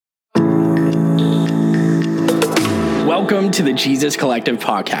Welcome to the Jesus Collective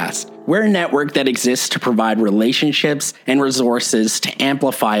podcast. We're a network that exists to provide relationships and resources to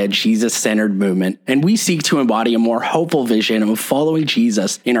amplify a Jesus-centered movement, and we seek to embody a more hopeful vision of following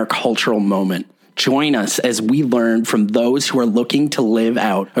Jesus in our cultural moment. Join us as we learn from those who are looking to live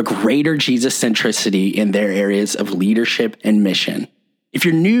out a greater Jesus centricity in their areas of leadership and mission. If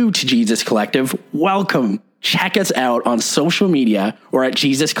you're new to Jesus Collective, welcome. Check us out on social media or at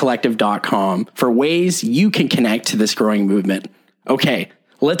JesusCollective.com for ways you can connect to this growing movement. Okay,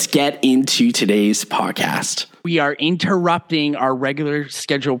 let's get into today's podcast. We are interrupting our regular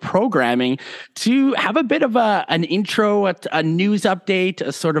scheduled programming to have a bit of an intro, a news update,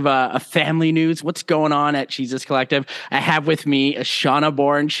 a sort of a family news. What's going on at Jesus Collective? I have with me Shauna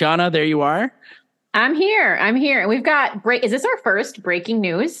Bourne. Shauna, there you are. I'm here. And we've got is this our first breaking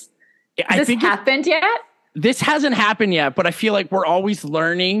news? Has this happened yet? This hasn't happened yet, but I feel like we're always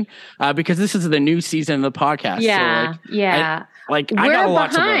learning because this is the new season of the podcast. Yeah, so I we're got a lot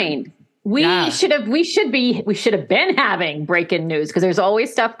behind. To learn. We should have been having breaking news because there's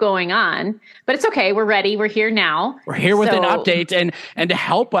always stuff going on. But it's okay. We're ready. We're here now. We're here with an update, and to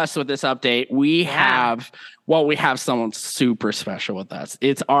help us with this update, we have someone super special with us.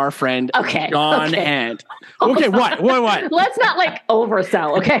 It's our friend John Hand. Okay, what? Let's not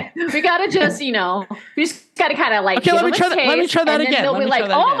oversell. Okay, we gotta just we just gotta kind of Okay, let me try that again. They'll be like,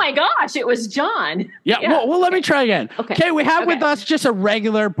 oh my gosh, it was John. Yeah. Well, let me try again. Okay, we have with us just a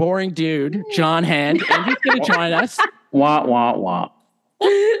regular boring dude, John Hand, and he's gonna join us. Wah wah wah.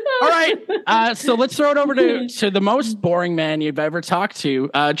 All right. So let's throw it over to the most boring man you've ever talked to,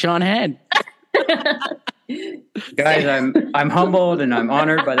 John Hand. Guys, I'm humbled and I'm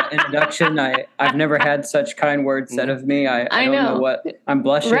honored by the introduction. I've never had such kind words said of me. I don't know what I'm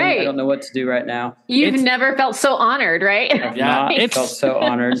blushing. Right. I don't know what to do right now. You've never felt so honored, right? I've not felt so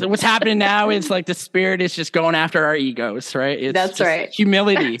honored. So what's happening now is the spirit is just going after our egos, right? That's right.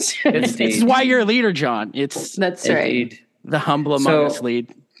 Humility. This is why you're a leader, John. That's right. The humble among us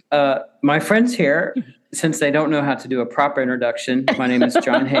lead. My friends here, since they don't know how to do a proper introduction, my name is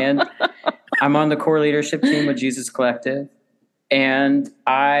John Hand. I'm on the core leadership team with Jesus Collective, and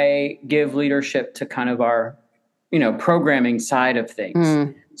I give leadership to kind of our, programming side of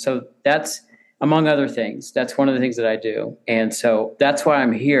things. So that's, among other things, that's one of the things that I do. And so that's why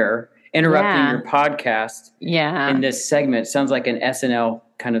I'm here interrupting your podcast in this segment. Sounds like an SNL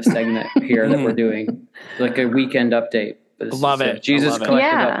kind of segment here that we're doing, like a weekend update. Love it. Jesus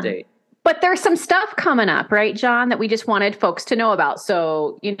Collective update. But there's some stuff coming up, right, John, that we just wanted folks to know about.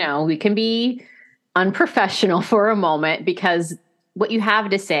 So, we can be unprofessional for a moment because what you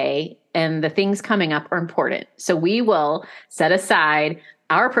have to say and the things coming up are important. So we will set aside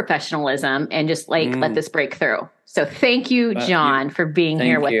our professionalism and just let this break through. So thank you, John, for being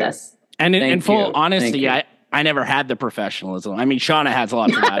here with us. And in full honesty, I never had the professionalism. I mean, Shauna has a lot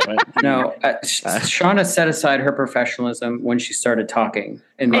of that. But no, Shauna set aside her professionalism when she started talking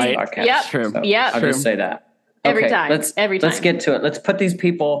in this podcast. Yep. True. So I'll just say that. Every time. Let's get to it. Let's put these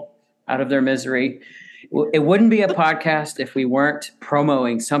people out of their misery. It wouldn't be a podcast if we weren't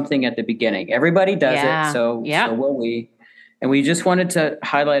promoting something at the beginning. Everybody does it, so will we. And we just wanted to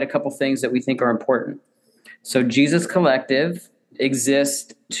highlight a couple things that we think are important. So Jesus Collective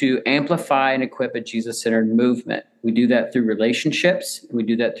exists to amplify and equip a Jesus-centered movement. We do that through relationships. We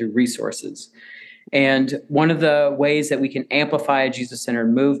do that through resources. And one of the ways that we can amplify a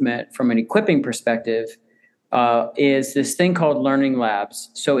Jesus-centered movement from an equipping perspective is this thing called Learning Labs.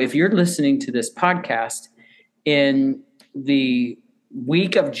 So if you're listening to this podcast in the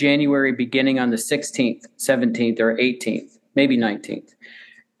week of January, beginning on the 16th, 17th, or 18th, maybe 19th,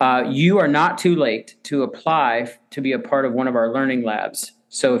 you are not too late to apply to be a part of one of our learning labs.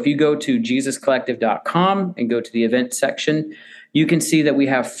 So if you go to JesusCollective.com and go to the event section, you can see that we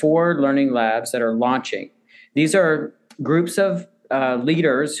have 4 learning labs that are launching. These are groups of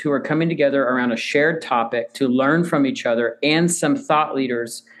leaders who are coming together around a shared topic to learn from each other and some thought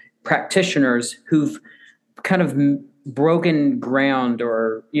leaders, practitioners who've kind of broken ground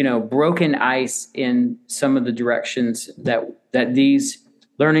or, broken ice in some of the directions that these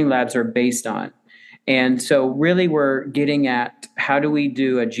learning labs are based on. And so really we're getting at how do we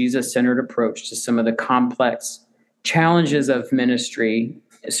do a Jesus-centered approach to some of the complex challenges of ministry,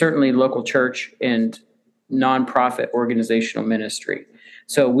 certainly local church and nonprofit organizational ministry.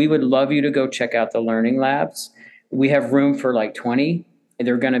 So we would love you to go check out the learning labs. We have room for 20.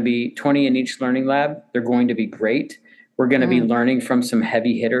 They're going to be 20 in each learning lab. They're going to be great. We're going to be learning from some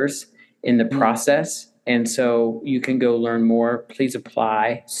heavy hitters in the process. And so you can go learn more. Please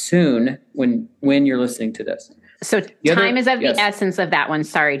apply soon when you're listening to this. So time is of the essence of that one.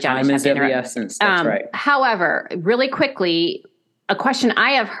 Sorry, John. Time is of the essence. That's right. However, really quickly, a question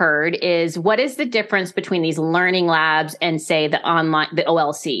I have heard is, what is the difference between these learning labs and, say, the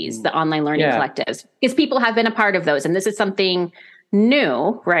OLCs, the online learning collectives? Because people have been a part of those, and this is something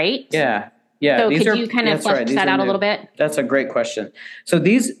new, right? Yeah. So could you kind of flesh that out a little bit? That's a great question. So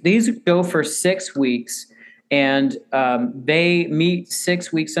these go for 6 weeks, and they meet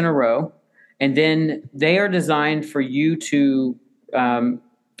 6 weeks in a row, and then they are designed for you to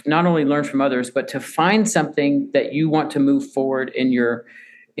not only learn from others, but to find something that you want to move forward in your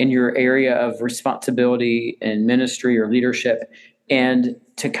area of responsibility and ministry or leadership, and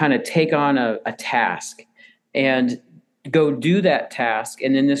to kind of take on a task and go do that task.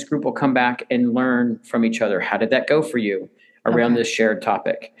 And then this group will come back and learn from each other. How did that go for you around this shared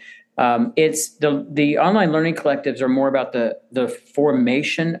topic? It's the online learning collectives are more about the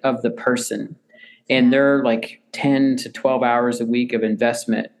formation of the person. And they're like 10 to 12 hours a week of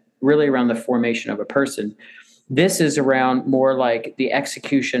investment, really around the formation of a person. This is around more like the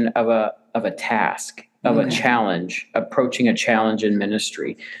execution of a task, of a challenge, approaching a challenge in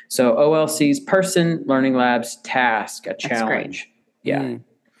ministry. So OLC's person, learning labs, task, a challenge. Yeah.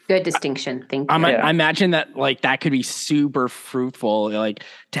 Good distinction. Thank you. I imagine that like that could be super fruitful, like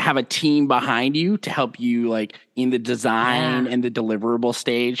to have a team behind you to help you like in the design and the deliverable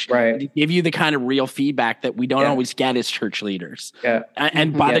stage, right? To give you the kind of real feedback that we don't always get as church leaders. Yeah.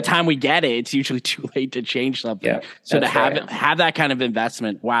 And by the time we get it, it's usually too late to change something. Yeah. So to have that kind of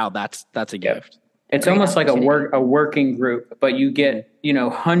investment, wow, that's a gift. It's almost like a working group, but you get,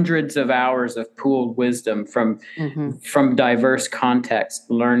 hundreds of hours of pooled wisdom from diverse contexts,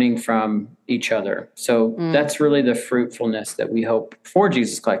 learning from each other. So that's really the fruitfulness that we hope for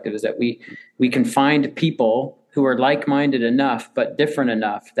Jesus Collective, is that we can find people who are like-minded enough, but different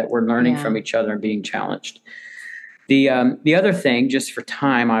enough that we're learning from each other and being challenged. The other thing, just for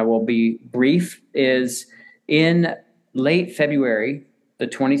time, I will be brief, is in late February, the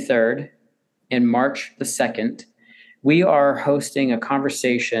 23rd, in March the 2nd, we are hosting a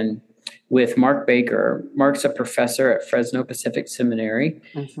conversation with Mark Baker. Mark's a professor at Fresno Pacific Seminary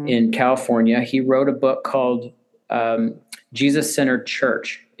in California. He wrote a book called Jesus-Centered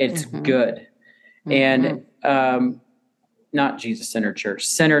Church. It's good. And not Jesus-Centered Church,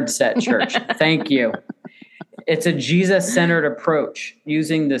 Centered Set Church. Thank you. It's a Jesus-centered approach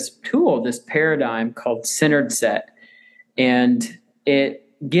using this tool, this paradigm called Centered Set. And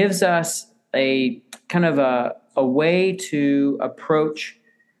it gives us a kind of a way to approach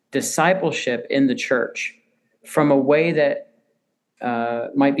discipleship in the church from a way that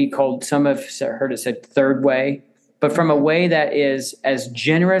might be called, some have heard it said third way, but from a way that is as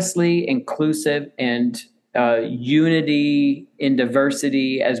generously inclusive and unity in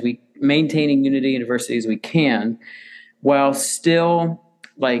diversity maintaining unity and diversity as we can, while still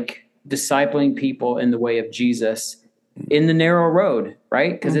like discipling people in the way of Jesus in the narrow road,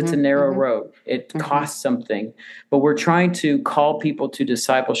 right? Because it's a narrow road. It costs something, but we're trying to call people to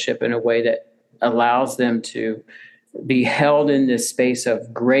discipleship in a way that allows them to be held in this space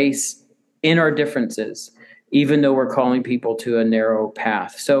of grace in our differences, even though we're calling people to a narrow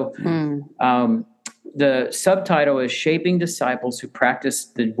path. So the subtitle is Shaping Disciples Who Practice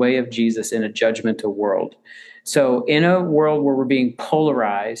the Way of Jesus in a Judgmental World. So in a world where we're being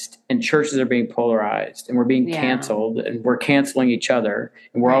polarized and churches are being polarized and we're being canceled and we're canceling each other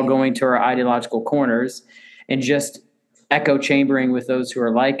and we're all going to our ideological corners and just echo chambering with those who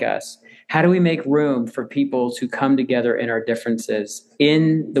are like us, how do we make room for people to come together in our differences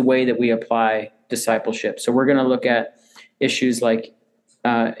in the way that we apply discipleship? So we're going to look at issues like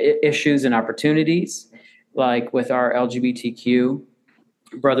issues and opportunities, like with our LGBTQ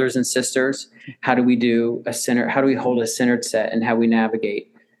brothers and sisters. How do we hold a centered set, and how we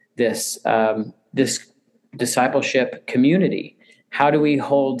navigate this discipleship community? How do we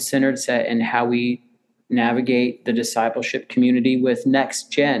hold centered set, and how we navigate the discipleship community with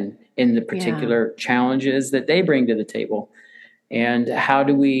Next Gen in the particular challenges that they bring to the table? And how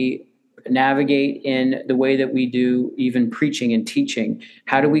do we navigate in the way that we do even preaching and teaching?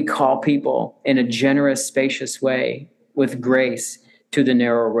 How do we call people in a generous, spacious way with grace to the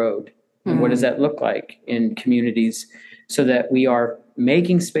narrow road? And what does that look like in communities, so that we are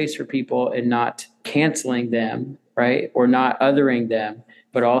making space for people and not canceling them, right? Or not othering them,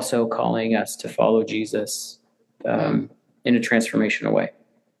 but also calling us to follow Jesus in a transformational way.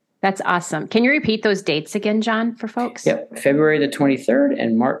 That's awesome. Can you repeat those dates again, John, for folks? Yep. February the 23rd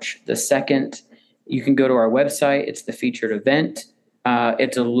and March the 2nd. You can go to our website. It's the featured event.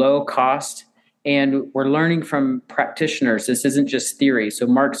 It's a low cost And we're learning from practitioners. This isn't just theory. So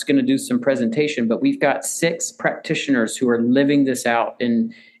Mark's going to do some presentation, but we've got 6 practitioners who are living this out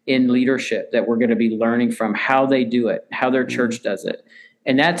in leadership that we're going to be learning from how they do it, how their church does it.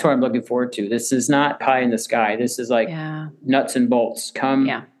 And that's what I'm looking forward to. This is not pie in the sky. This is like nuts and bolts. Come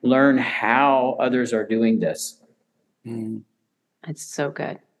learn how others are doing this. It's so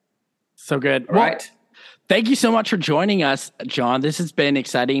good. So good. All right. Thank you so much for joining us, John. This has been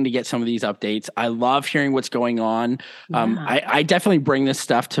exciting to get some of these updates. I love hearing what's going on. I definitely bring this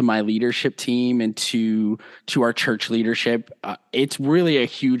stuff to my leadership team and to our church leadership. It's really a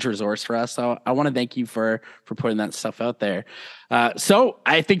huge resource for us. So I want to thank you for putting that stuff out there. So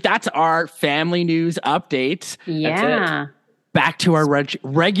I think that's our family news update. Yeah. That's it. Back to our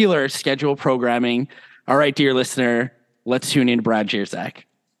regular schedule programming. All right, dear listener, let's tune in to Brad Jersak.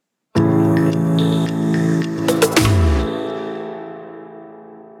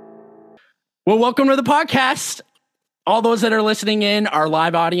 Well, welcome to the podcast. All those that are listening in, our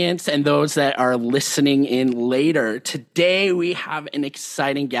live audience, and those that are listening in later. Today, we have an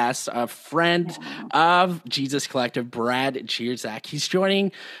exciting guest, a friend of Jesus Collective, Brad Jersak. He's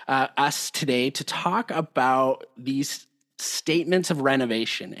joining us today to talk about these statements of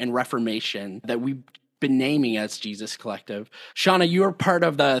renovation and reformation that we've been naming as Jesus Collective. Shauna, you are part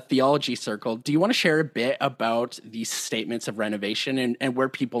of the theology circle. Do you want to share a bit about these statements of renovation and where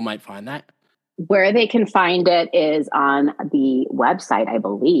people might find that? Where they can find it is on the website, I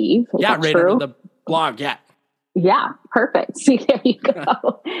believe. Is right true? on the blog, Yeah, perfect. See, there you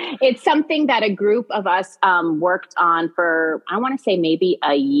go. It's something that a group of us worked on for, I want to say maybe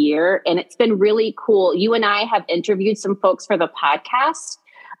a year, and it's been really cool. You and I have interviewed some folks for the podcast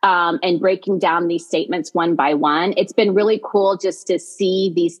and breaking down these statements one by one. It's been really cool just to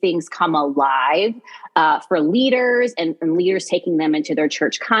see these things come alive for leaders and leaders taking them into their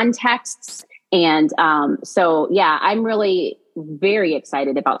church contexts. And so, I'm really very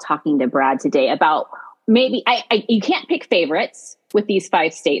excited about talking to Brad today about maybe you can't pick favorites with these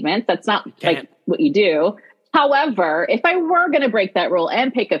 5 statements. That's not like what you do. However, if I were going to break that rule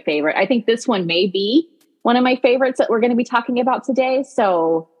and pick a favorite, I think this one may be one of my favorites that we're going to be talking about today.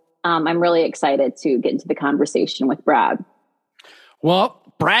 So I'm really excited to get into the conversation with Brad. Well,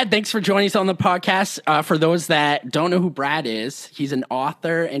 Brad, thanks for joining us on the podcast. For those that don't know who Brad is, he's an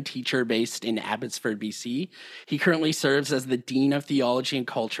author and teacher based in Abbotsford, BC. He currently serves as the Dean of Theology and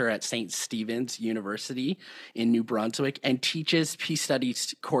Culture at St. Stephen's University in New Brunswick and teaches Peace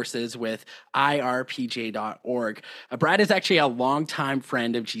Studies courses with irpj.org. Brad is actually a longtime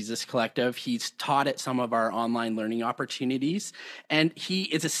friend of Jesus Collective. He's taught at some of our online learning opportunities, and he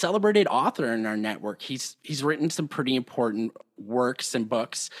is a celebrated author in our network. He's written some pretty important works and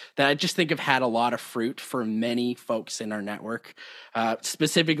books that I just think have had a lot of fruit for many folks in our network,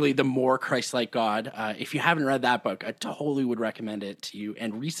 specifically The More Christ-Like God. If you haven't read that book, I totally would recommend it to you.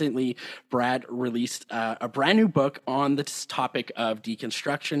 And recently, Brad released a brand new book on this topic of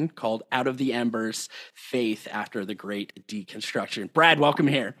deconstruction called Out of the Embers, Faith After the Great Deconstruction. Brad, welcome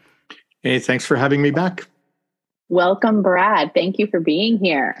here. Hey, thanks for having me back. Welcome, Brad. Thank you for being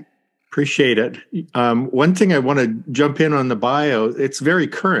here. Appreciate it. One thing I want to jump in on the bio, it's very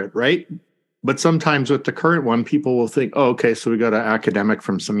current, right? But sometimes with the current one, people will think, oh, okay, so we got an academic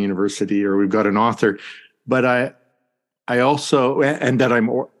from some university or we've got an author. But I also, and that I'm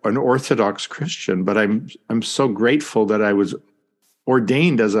an Orthodox Christian, but I'm so grateful that I was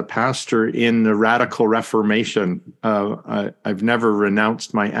ordained as a pastor in the Radical Reformation. I've never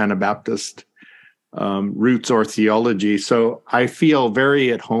renounced my Anabaptist roots or theology. So I feel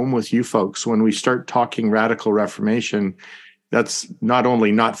very at home with you folks when we start talking Radical Reformation. That's not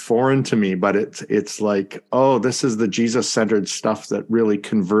only not foreign to me, but it's like, oh, this is the Jesus-centered stuff that really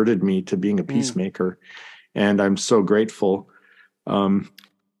converted me to being a peacemaker. And I'm so grateful. And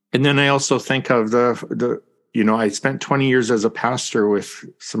then I also think of I spent 20 years as a pastor with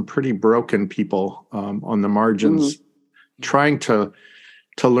some pretty broken people on the margins, trying to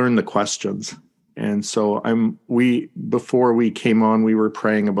learn the questions. And so before we came on, we were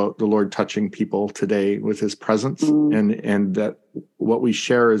praying about the Lord touching people today with his presence, and that what we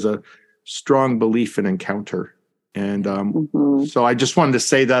share is a strong belief in encounter. And so I just wanted to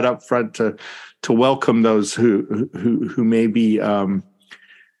say that up front to welcome those who maybe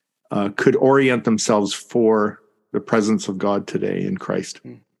could orient themselves for the presence of God today in Christ.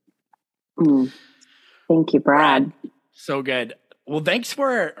 Thank you, Brad. So good. Well, thanks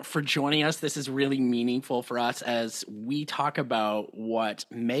for joining us. This is really meaningful for us as we talk about what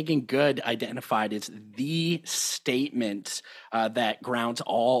Megan Good identified as the statement that grounds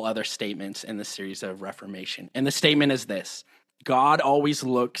all other statements in the series of Reformation. And the statement is this: God always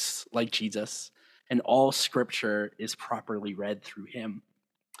looks like Jesus, and all scripture is properly read through him.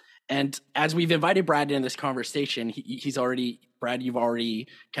 And as we've invited Brad in this conversation, he's already, Brad, you've already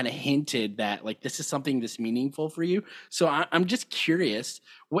kind of hinted that like this is something that's meaningful for you. So I'm just curious,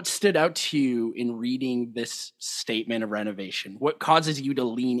 what stood out to you in reading this statement of renovation? What causes you to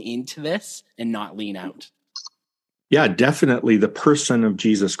lean into this and not lean out? Yeah, definitely the person of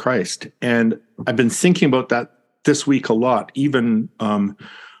Jesus Christ. And I've been thinking about that this week a lot, even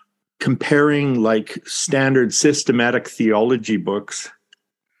comparing like standard systematic theology books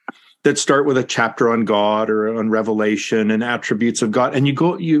that start with a chapter on God or on Revelation and attributes of God. And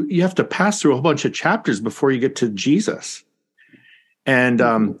you have to pass through a whole bunch of chapters before you get to Jesus. And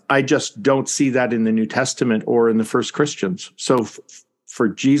I just don't see that in the New Testament or in the first Christians. So for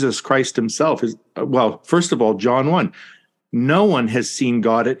Jesus Christ himself is, well, first of all, John 1, no one has seen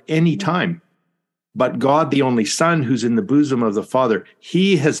God at any time, but God, the only Son, who's in the bosom of the Father,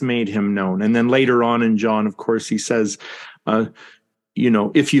 he has made him known. And then later on in John, of course, he says,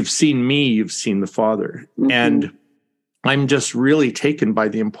 if you've seen me, you've seen the Father. Mm-hmm. And I'm just really taken by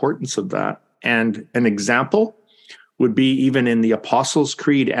the importance of that. And an example would be even in the Apostles'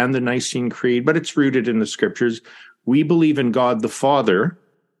 Creed and the Nicene Creed, but it's rooted in the scriptures. We believe in God the Father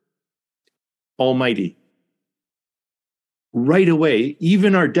Almighty. Right away,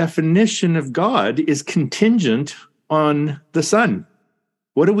 even our definition of God is contingent on the Son.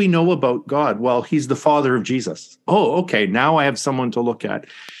 What do we know about God? Well, he's the Father of Jesus. Oh, okay, now I have someone to look at.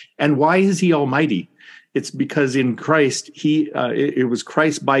 And why is he Almighty? It's because in Christ, it was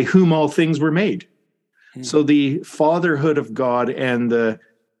Christ by whom all things were made. Mm-hmm. So the fatherhood of God and the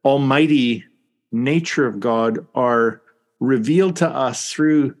almighty nature of God are revealed to us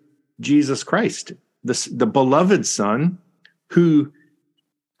through Jesus Christ, the beloved Son who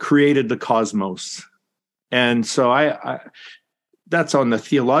created the cosmos. And so I that's on the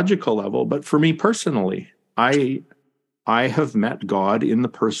theological level, but for me personally, I have met God in the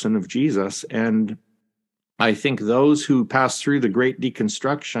person of Jesus, and I think those who pass through the great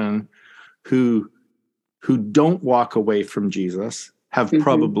deconstruction who don't walk away from Jesus have mm-hmm.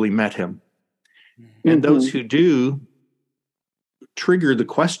 probably met him. Mm-hmm. And those who do trigger the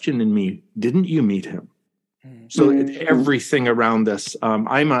question in me, didn't you meet him? Mm-hmm. So everything around this,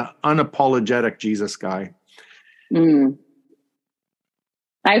 I'm an unapologetic Jesus guy. Mm.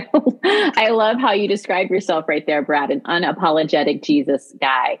 I love how you describe yourself right there, Brad, an unapologetic Jesus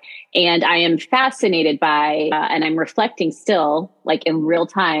guy. And I am fascinated by, and I'm reflecting still, like in real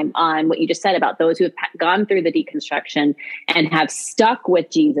time, on what you just said about those who have gone through the deconstruction and have stuck with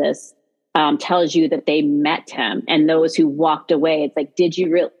Jesus. Tells you that they met him, and those who walked away, it's like, did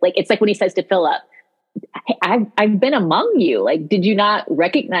you really, like, it's like when he says to Philip, I've been among you. Like, did you not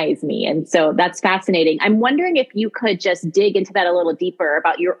recognize me? And so that's fascinating. I'm wondering if you could just dig into that a little deeper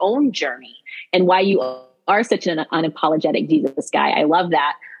about your own journey and why you are such an unapologetic Jesus guy. I love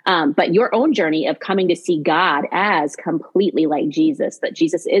that. But your own journey of coming to see God as completely like Jesus, that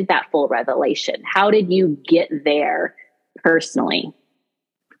Jesus is that full revelation. How did you get there personally?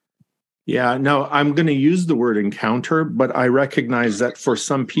 Yeah, no, I'm going to use the word encounter, but I recognize that for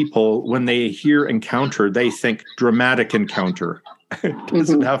some people, when they hear encounter, they think dramatic encounter. It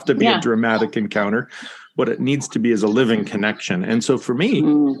doesn't have to be a dramatic encounter. What it needs to be is a living connection. And so for me,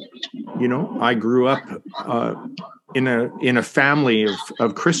 I grew up in a family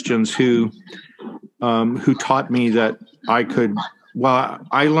of Christians who taught me that I could. Well,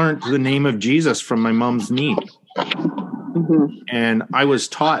 I learned the name of Jesus from my mom's knee. Mm-hmm. And I was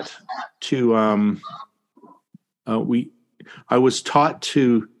taught to, I was taught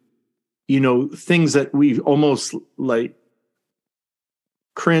to, things that we almost like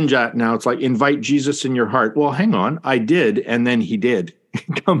cringe at now. It's like, invite Jesus in your heart. Well, hang on. I did. And then he did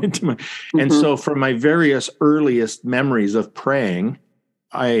come into my, and so from my various earliest memories of praying,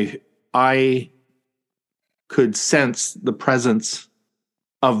 I could sense the presence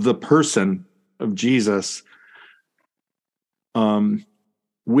of the person of Jesus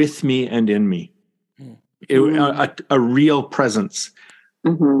with me and in me. A real presence.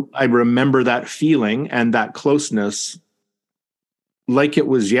 Mm-hmm. I remember that feeling and that closeness like it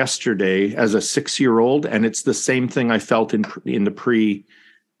was yesterday as a 6-year-old, and it's the same thing I felt in the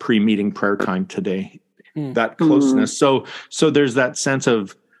pre-meeting prayer time today. That closeness. So there's that sense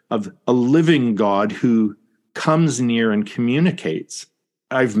of a living God who comes near and communicates.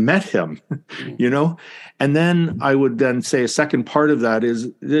 I've met him, and then I would then say a second part of that is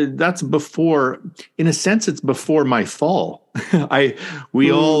that's before, in a sense, it's before my fall.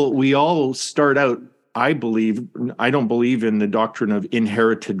 We all start out, I don't believe in the doctrine of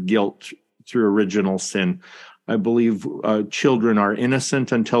inherited guilt through original sin. I believe children are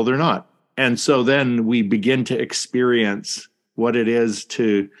innocent until they're not. And so then we begin to experience what it is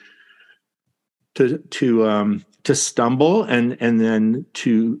to stumble and then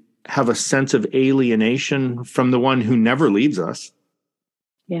to have a sense of alienation from the one who never leaves us.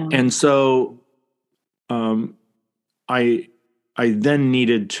 Yeah. And so I then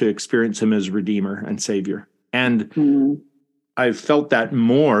needed to experience him as Redeemer and Savior. And I've felt that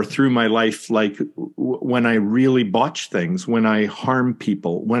more through my life, like when I really botch things, when I harm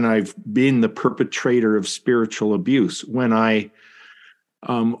people, when I've been the perpetrator of spiritual abuse, when I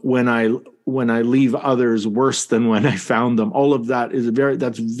leave others worse than when I found them. All of that is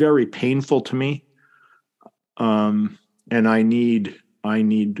that's very painful to me. And I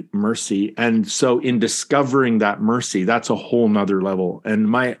need mercy. And so in discovering that mercy, that's a whole nother level.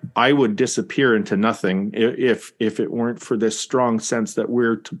 And I would disappear into nothing if it weren't for this strong sense that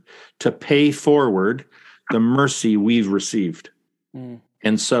we're to pay forward the mercy we've received.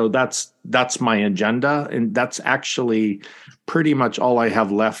 And so that's my agenda. And that's actually pretty much all I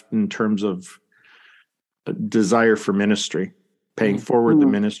have left in terms of desire for ministry. Paying forward the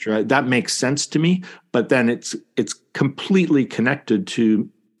ministry. That makes sense to me, but then it's completely connected to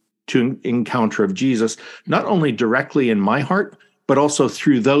encounter of Jesus, not only directly in my heart, but also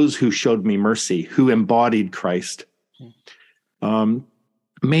through those who showed me mercy, who embodied Christ.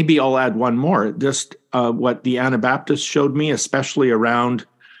 Maybe I'll add one more, just what the Anabaptists showed me, especially around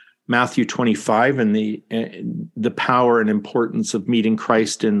Matthew 25 and the power and importance of meeting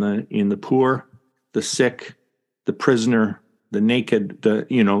Christ in the poor, the sick, the prisoner, the naked,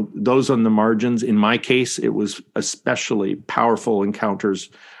 those on the margins. In my case, it was especially powerful encounters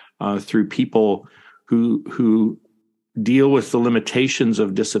through people who deal with the limitations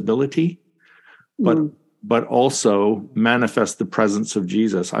of disability, but also manifest the presence of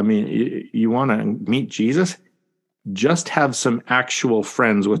Jesus. I mean, you want to meet Jesus? Just have some actual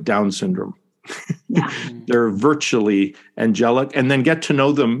friends with Down syndrome. They're virtually angelic, and then get to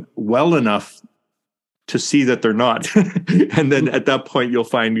know them well enough to see that they're not. And then at that point, you'll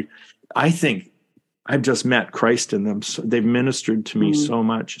find, I think I've just met Christ in them. So they've ministered to me so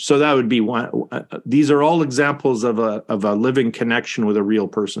much. So that would be one. These are all examples of a living connection with a real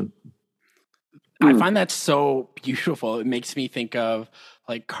person. I find that so beautiful. It makes me think of,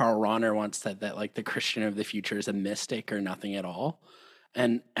 like, Karl Rahner once said that, like, the Christian of the future is a mystic or nothing at all.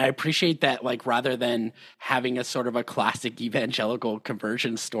 And I appreciate that, like, rather than having a sort of a classic evangelical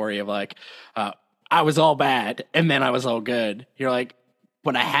conversion story of like, I was all bad and then I was all good. You're like,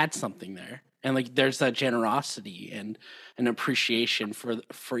 but I had something there. And like, there's a generosity and an appreciation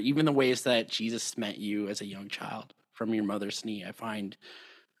for even the ways that Jesus met you as a young child from your mother's knee. I find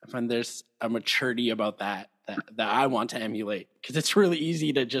there's a maturity about that I want to emulate, because it's really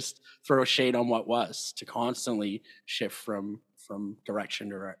easy to just throw shade on what was, to constantly shift from direction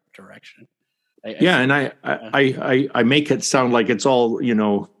to direction. I make it sound like it's all,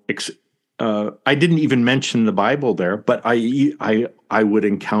 I didn't even mention the Bible there, but I would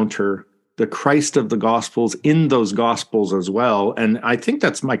encounter the Christ of the Gospels in those Gospels as well. And I think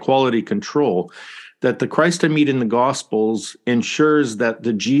that's my quality control, that the Christ I meet in the Gospels ensures that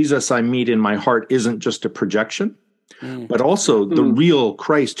the Jesus I meet in my heart isn't just a projection, but also the real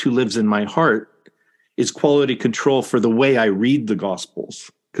Christ who lives in my heart is quality control for the way I read the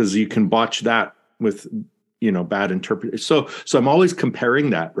Gospels, because you can botch that with bad interpretation. So I'm always comparing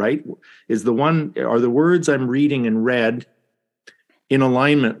that, right? Are the words I'm reading and read in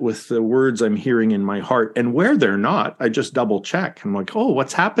alignment with the words I'm hearing in my heart? And where they're not, I just double check. I'm like, oh,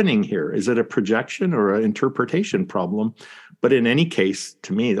 what's happening here? Is it a projection or an interpretation problem? But in any case,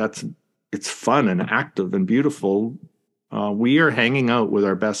 to me, it's fun and active and beautiful. We are hanging out with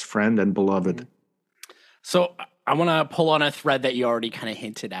our best friend and beloved. So I want to pull on a thread that you already kind of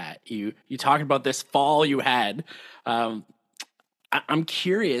hinted at. You talked about this fall you had. I'm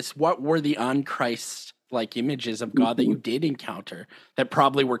curious, what were the unchrist-like images of God that you did encounter that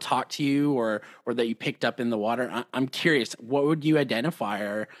probably were taught to you or that you picked up in the water? I'm curious, what would you identify?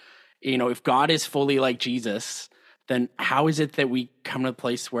 Or, if God is fully like Jesus, then how is it that we come to a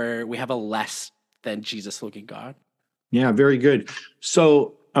place where we have a less than Jesus-looking God? Yeah, very good.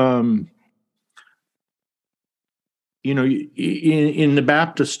 So, in the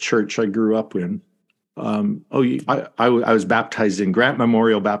Baptist church I grew up in, I was baptized in Grant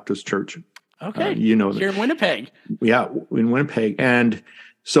Memorial Baptist Church. Okay, here in Winnipeg. Yeah, in Winnipeg, and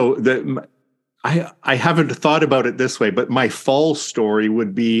so I haven't thought about it this way, but my fall story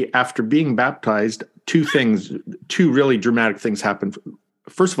would be, after being baptized, two really dramatic things happened.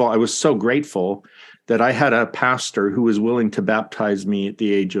 First of all, I was so grateful that I had a pastor who was willing to baptize me at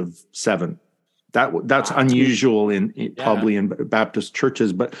the age of 7. That's unusual in probably in Baptist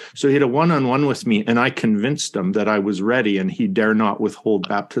churches. But so he had a one-on-one with me, and I convinced him that I was ready, and he dare not withhold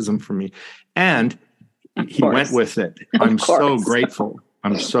baptism from me. And he went with it. I'm so grateful.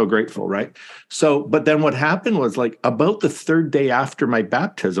 I'm so grateful, right? So, but then what happened was, like, about the third day after my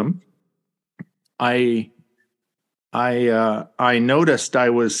baptism, I noticed I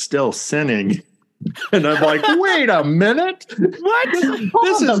was still sinning. And I'm like, wait a minute. What?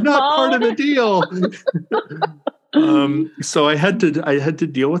 This is not part of the deal. So I had to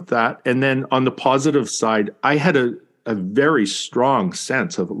deal with that. And then on the positive side, I had a very strong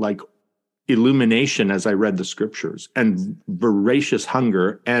sense of, like, illumination as I read the scriptures, and voracious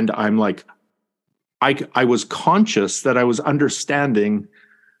hunger. And I'm like, I was conscious that I was understanding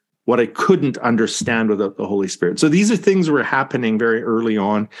what I couldn't understand without the Holy Spirit. So these are things that were happening very early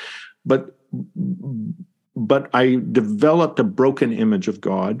on, but I developed a broken image of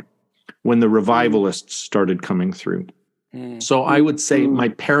God when the revivalists started coming through. So I would say my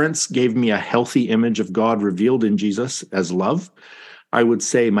parents gave me a healthy image of God revealed in Jesus as love. I would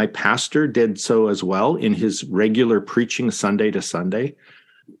say my pastor did so as well in his regular preaching Sunday to Sunday.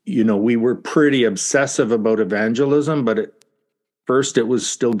 You know, we were pretty obsessive about evangelism, but at first it was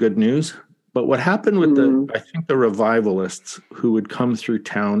still good news. But what happened with I think the revivalists who would come through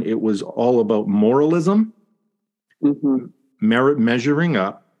town, it was all about moralism, merit measuring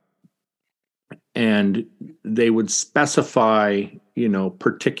up, and they would specify, you know,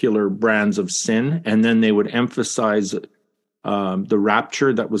 particular brands of sin, and then they would emphasize the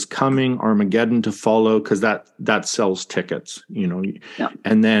rapture that was coming, Armageddon to follow, because that sells tickets, you know. Yeah.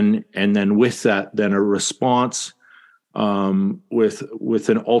 And then with that, then a response with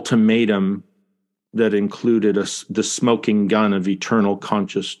an ultimatum that included the smoking gun of eternal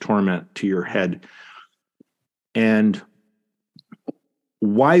conscious torment to your head. And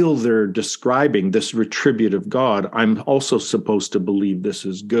while they're describing this retributive God, I'm also supposed to believe this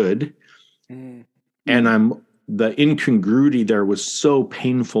is good. And the incongruity there was so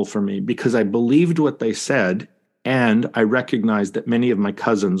painful for me, because I believed what they said, and I recognized that many of my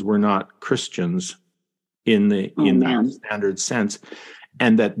cousins were not Christians in that standard sense,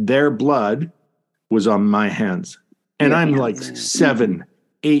 and that their blood was on my hands. And I'm like 7,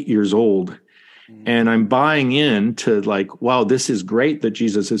 8 years old, and I'm buying into, like, wow, this is great that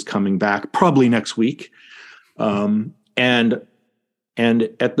Jesus is coming back probably next week. And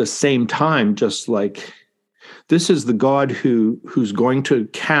at the same time, just like, this is the God who's going to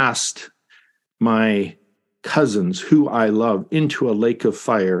cast my cousins who I love into a lake of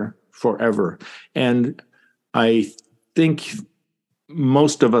fire forever. And I think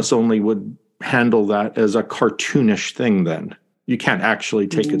most of us only would handle that as a cartoonish thing then. You can't actually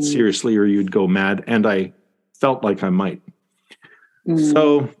take it seriously or you'd go mad. And I felt like I might.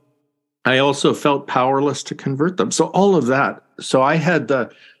 So I also felt powerless to convert them. So all of that. So I had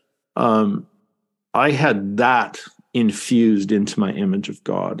that infused into my image of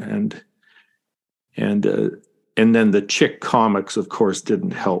God. And then the chick comics, of course,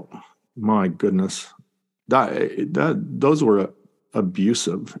 didn't help. My goodness. Those were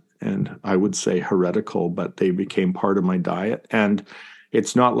abusive and I would say heretical, but they became part of my diet. And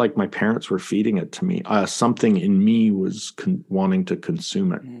it's not like my parents were feeding it to me. Something in me was wanting to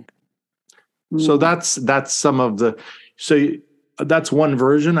consume it. So that's some of the. So that's one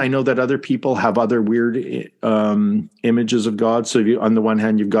version. I know that other people have other weird images of God. So on the one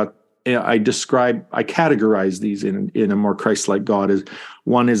hand, you've got. I categorize these in a more Christ-like God as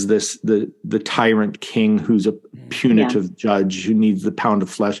one is the tyrant king who's a punitive judge who needs the pound of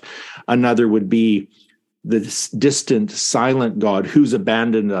flesh. Another would be the distant, silent God who's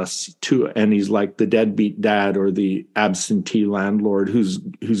abandoned us and he's like the deadbeat dad or the absentee landlord who's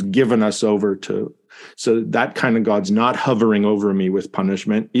given us over to. So that kind of God's not hovering over me with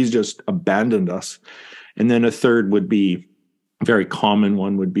punishment. He's just abandoned us. And then a third would be. Very common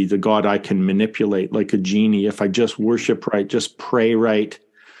one would be the God I can manipulate like a genie if I just worship right, just pray right,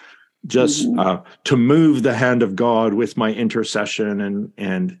 just to move the hand of God with my intercession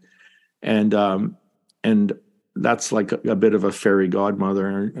and that's like a bit of a fairy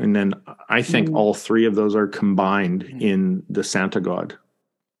godmother. And then I think all three of those are combined in the Santa God,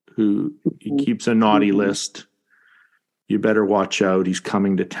 who he keeps a naughty list. You better watch out. He's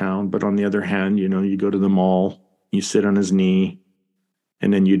coming to town. But on the other hand, you know, you go to the mall. You sit on his knee,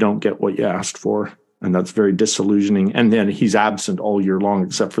 and then you don't get what you asked for. And that's very disillusioning. And then he's absent all year long,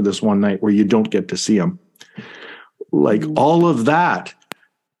 except for this one night where you don't get to see him. Like all of that,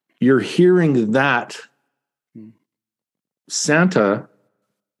 you're hearing that Santa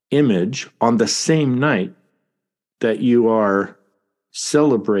image on the same night that you are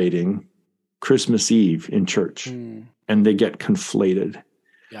celebrating Christmas Eve in church, and they get conflated.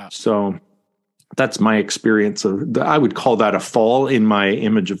 Yeah. So that's my experience of I would call that a fall in my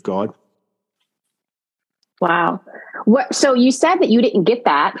image of God. Wow. So you said that you didn't get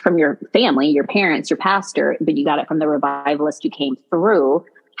that from your family, your parents, your pastor, but you got it from the revivalist you came through.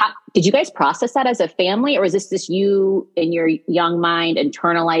 Did you guys process that as a family, or is this you in your young mind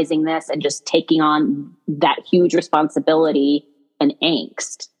internalizing this and just taking on that huge responsibility and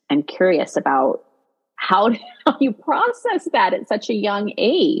angst? I'm curious about how you process that at such a young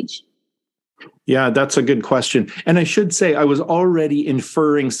age. Yeah, that's a good question. And I should say I was already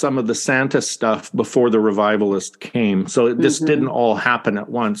inferring some of the Santa stuff before the revivalist came. So this didn't all happen at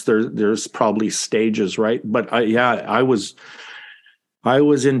once. There's probably stages, right? But I was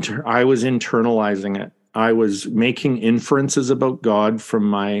internalizing it. I was making inferences about God from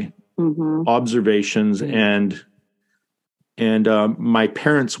my observations, and my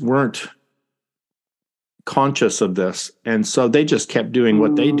parents weren't conscious of this, and so they just kept doing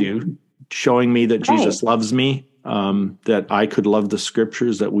what they do, showing me that Jesus loves me, that I could love the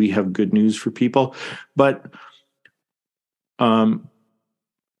scriptures, that we have good news for people. But the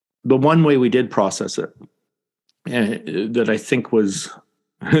one way we did process it, that I think was,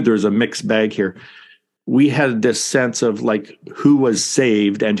 there's a mixed bag here. We had this sense of like who was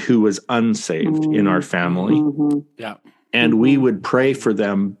saved and who was unsaved in our family. Yeah. And we would pray for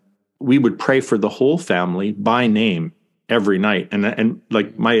them. We would pray for the whole family by name every night. And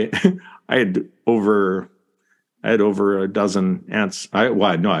like I had over a dozen aunts. I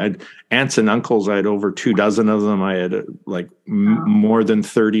had aunts and uncles. I had over 24 of them. I had more than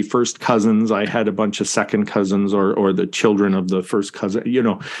 30 first cousins. I had a bunch of second cousins or the children of the first cousin,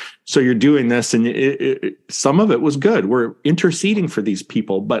 so you're doing this, and some of it was good. We're interceding for these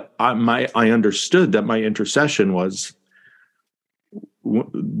people, but I understood that my intercession was,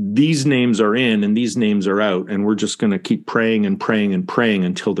 these names are in and these names are out, and we're just going to keep praying and praying and praying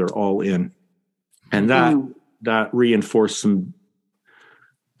until they're all in. And that reinforced some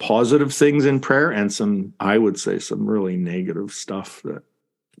positive things in prayer and some, I would say, some really negative stuff that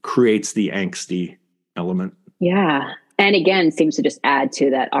creates the angsty element. Yeah. And again, seems to just add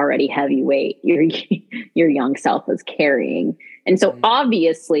to that already heavy weight your young self was carrying. And so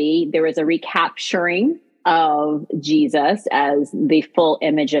obviously there was a recapturing of Jesus as the full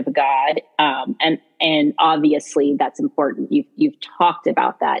image of God. And obviously that's important. You've talked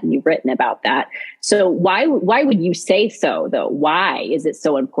about that and you've written about that. So why would you say so though? Why is it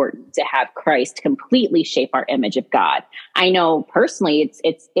so important to have Christ completely shape our image of God? I know personally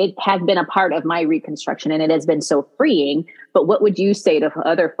it has been a part of my reconstruction and it has been so freeing, but what would you say to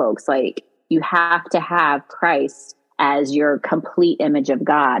other folks? Like, you have to have Christ as your complete image of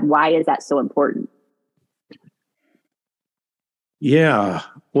God. Why is that so important? Yeah,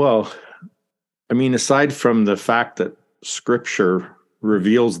 well, I mean, aside from the fact that Scripture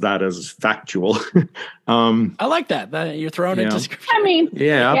reveals that as factual, I like that you're throwing into Scripture. I mean,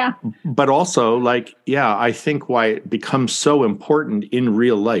 yeah, but also, I think why it becomes so important in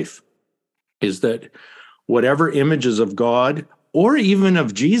real life is that whatever images of God or even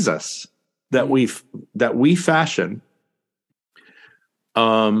of Jesus that we fashion,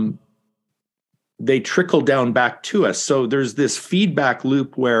 they trickle down back to us. So there's this feedback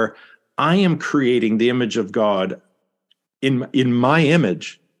loop where I am creating the image of God in my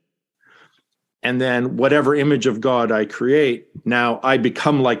image. And then whatever image of God I create, now I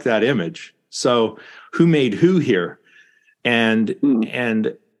become like that image. So who made who here? And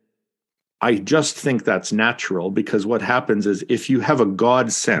I just think that's natural, because what happens is if you have a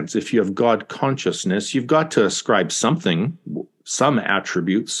God sense, if you have God consciousness, you've got to ascribe something, some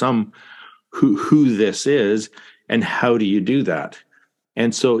attribute, some who this is, and how do you do that?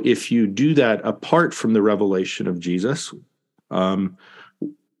 And so if you do that apart from the revelation of Jesus,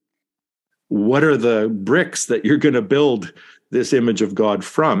 what are the bricks that you're going to build this image of God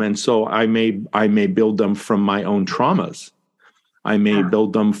from? And so I may build them from my own traumas. I may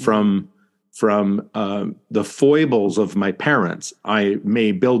build them from the foibles of my parents. I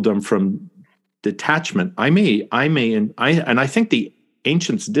may build them from detachment. I think the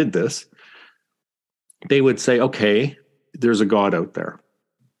ancients did this. They would say, okay, there's a God out there.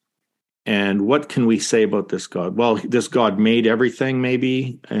 And what can we say about this God? Well, this God made everything,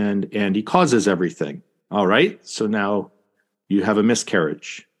 maybe, and he causes everything. All right. So now you have a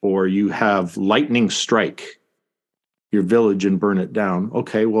miscarriage, or you have lightning strike your village and burn it down.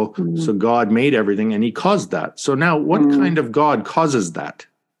 Okay, well, so God made everything and he caused that. So now what kind of God causes that?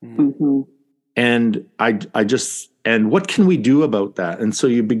 And and what can we do about that? And so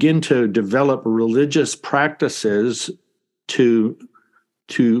you begin to develop religious practices to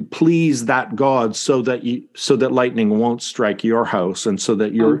to please that God so that lightning won't strike your house, and so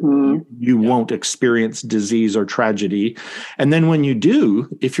that you won't experience disease or tragedy. And then when you do,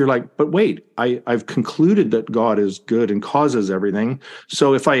 if you're like, but wait, I've concluded that God is good and causes everything.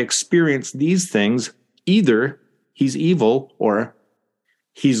 So if I experience these things, either he's evil or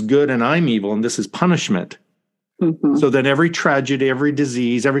he's good and I'm evil, and this is punishment. So then every tragedy, every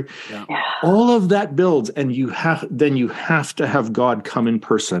disease, all of that builds, and you have to have God come in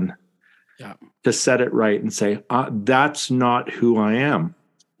person to set it right and say, that's not who I am.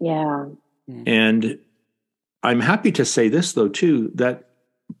 Yeah. And I'm happy to say this, though, too, that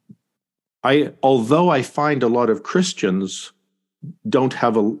although I find a lot of Christians don't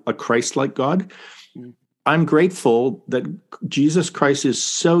have a Christ-like God, I'm grateful that Jesus Christ is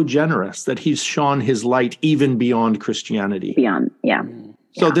so generous that he's shone his light even beyond Christianity.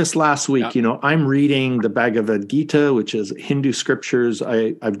 So this last week, I'm reading the Bhagavad Gita, which is Hindu scriptures.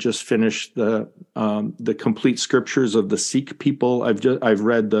 I've just finished the complete scriptures of the Sikh people. I've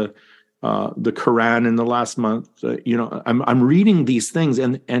read the Quran in the last month. I'm reading these things,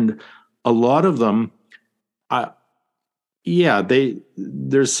 and a lot of them,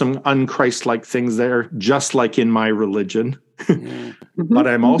 there's some unchristlike things there, just like in my religion. But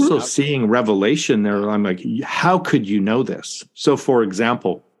I'm also seeing revelation there. I'm like, how could you know this? So, for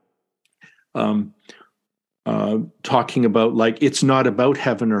example, talking about, like, it's not about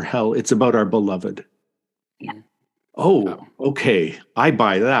heaven or hell, it's about our beloved. Oh, okay, I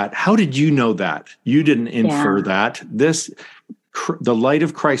buy that. How did you know that? You didn't infer that. The light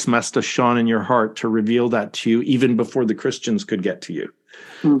of Christ must have shone in your heart to reveal that to you even before the Christians could get to you.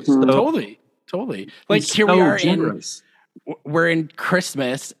 So, totally. Like, here we are we're in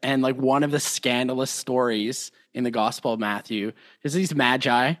Christmas, and like one of the scandalous stories in the Gospel of Matthew is these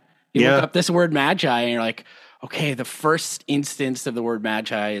magi. You look up this word magi, and you're like, okay, the first instance of the word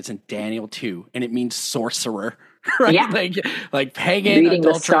magi is in Daniel 2, and it means sorcerer. Right? Yeah. Like pagan, reading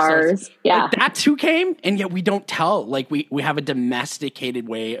the stars. Yeah. Like, that's who came, and yet we don't tell. Like, we have a domesticated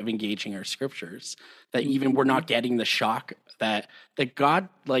way of engaging our scriptures that even we're not getting the shock that God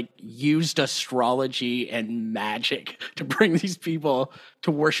like used astrology and magic to bring these people to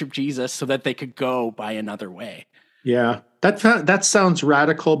worship Jesus so that they could go by another way. Yeah, that sounds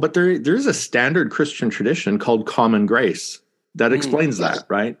radical, but there's a standard Christian tradition called common grace that explains that,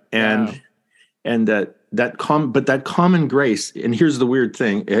 right? And that common grace, and here's the weird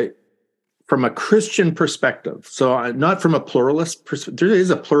thing, from a Christian perspective, so not from a pluralist perspective, there is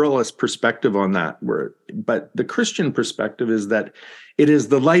a pluralist perspective on that word, but the Christian perspective is that it is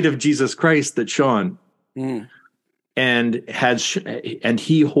the light of Jesus Christ that shone and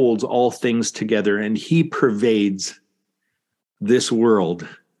he holds all things together, and he pervades this world.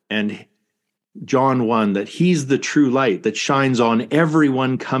 And John 1, that he's the true light that shines on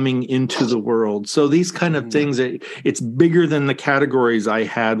everyone coming into the world. So these kind of things, it's bigger than the categories I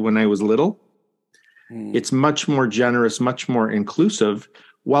had when I was little. It's much more generous, much more inclusive,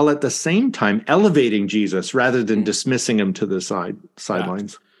 while at the same time elevating Jesus rather than dismissing him to the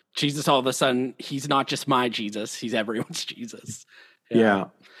sidelines. Jesus, all of a sudden, he's not just my Jesus, he's everyone's Jesus.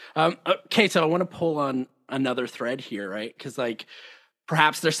 Okay, so I want to pull on another thread here, right? Because like,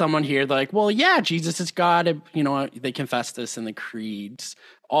 perhaps there's someone here like, well, yeah, Jesus is God. They confess this in the creeds,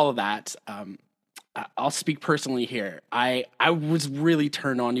 all of that. I'll speak personally here. I was really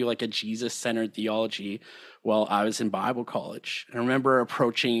turned on to like a Jesus-centered theology while I was in Bible college. I remember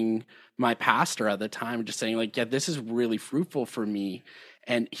approaching my pastor at the time, just saying like, yeah, this is really fruitful for me.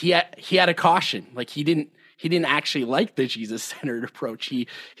 And he had a caution. Like he didn't actually like the Jesus-centered approach.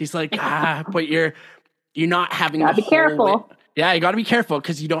 He's like, but you're not having to be careful. Yeah, you got to be careful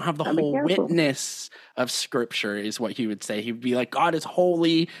because you don't have the whole witness of Scripture, is what he would say. He would be like, God is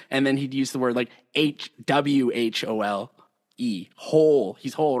holy, and then he'd use the word like HWHOLE, whole.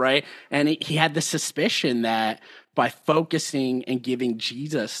 He's whole, right? And he had the suspicion that by focusing and giving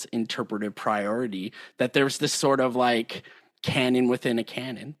Jesus interpretive priority, that there's this sort of like canon within a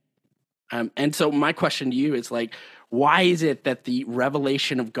canon. And so my question to you is like, why is it that the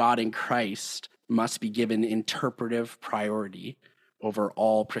revelation of God in Christ must be given interpretive priority over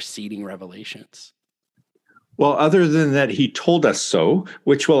all preceding revelations? Well, other than that, he told us so,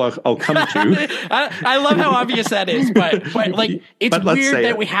 which I'll come to. I love how obvious that is, but like it's weird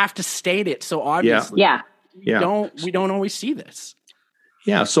that we have to state it so obviously. Yeah. We don't always see this.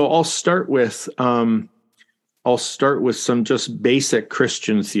 Yeah. So I'll start with some just basic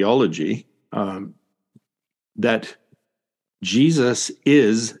Christian theology, that Jesus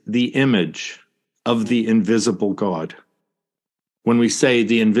is the image of the invisible God. When we say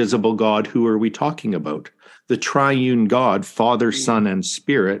the invisible God, who are we talking about? the triune God, Father, Son, and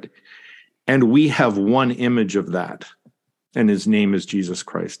Spirit, and we have one image of that, and his name is Jesus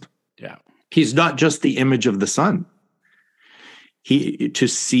Christ. Yeah. He's not just the image of the Son. To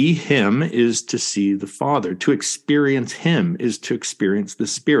see him is to see the Father. To experience him is to experience the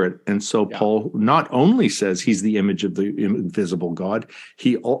Spirit. And so Paul not only says he's the image of the invisible God,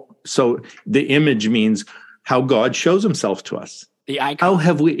 so the image means how God shows himself to us. The icon. How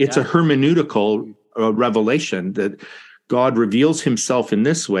have we? It's a hermeneutical revelation that God reveals himself in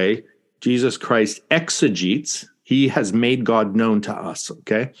this way. Jesus Christ exegetes. He has made God known to us.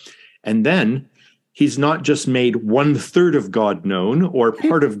 Okay, and then he's not just made 1/3 of God known, or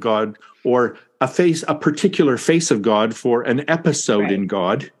part of God, or a particular face of God for an episode in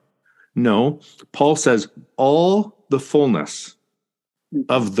God. No, Paul says all the fullness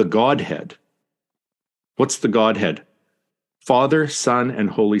of the Godhead. What's the Godhead? Father, Son, and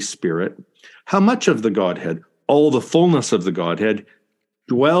Holy Spirit. How much of the Godhead? All the fullness of the Godhead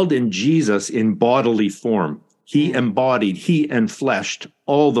dwelled in Jesus in bodily form. He embodied, he enfleshed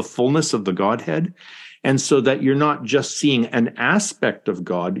all the fullness of the Godhead. And so that you're not just seeing an aspect of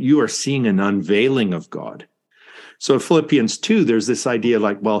God, you are seeing an unveiling of God. So Philippians 2, there's this idea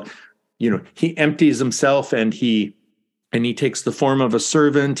like, well, he empties himself and he takes the form of a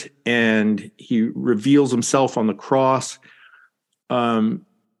servant and he reveals himself on the cross.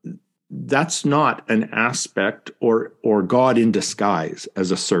 That's not an aspect or God in disguise as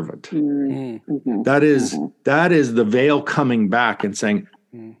a servant. Mm-hmm. That is the veil coming back and saying,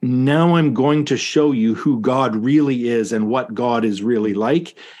 now I'm going to show you who God really is and what God is really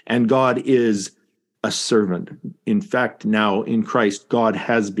like. And God is a servant. In fact, now in Christ, God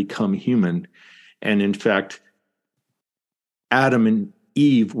has become human. And in fact, Adam and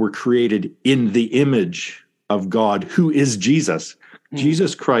Eve were created in the image of God, who is Jesus.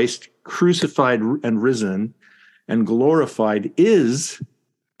 Jesus Christ, crucified and risen and glorified, is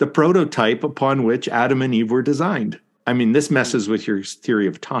the prototype upon which Adam and Eve were designed. I mean, this messes with your theory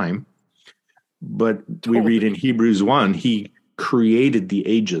of time, but we read in Hebrews 1, he created the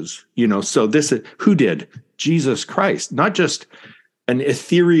ages, so this is who did? Jesus Christ, not just an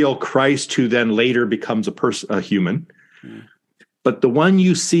ethereal Christ who then later becomes a human, but the one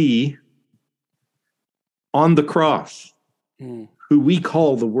you see on the cross, who we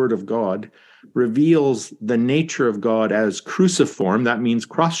call the Word of God, reveals the nature of God as cruciform. That means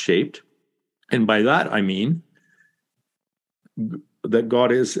cross-shaped. And by that, I mean that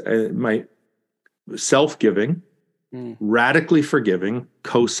God is my self-giving, radically forgiving,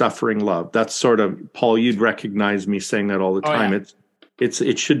 co-suffering love. That's sort of, Paul, you'd recognize me saying that all the time. Yeah.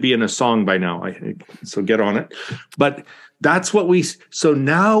 It should be in a song by now, I think. So get on it. But that's what so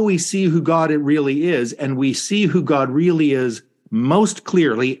now we see who God really is, and we see who God really is most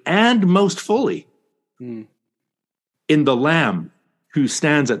clearly and most fully in the Lamb who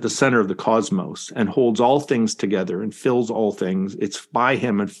stands at the center of the cosmos and holds all things together and fills all things. It's by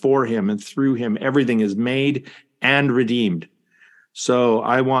him and for him and through him. Everything is made and redeemed. So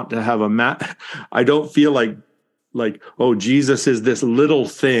I want to have I don't feel like, oh, Jesus is this little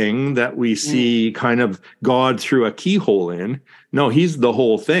thing that we see kind of God through a keyhole in. No, he's the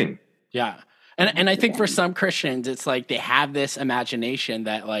whole thing. Yeah. And I think for some Christians, it's like they have this imagination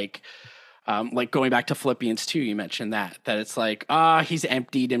that like going back to Philippians 2, you mentioned that it's like, he's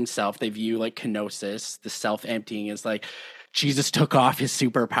emptied himself. They view like kenosis, the self-emptying, is like Jesus took off his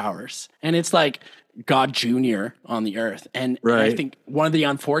superpowers. And it's like God Jr. on the earth. And I think one of the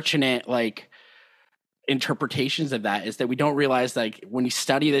unfortunate like interpretations of that is that we don't realize, like, when you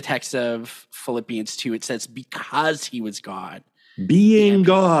study the text of Philippians 2, it says because he was God. Being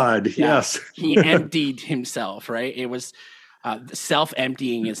God, yes. He emptied himself, right? It was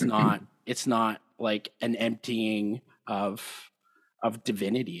self-emptying is not, it's not like an emptying of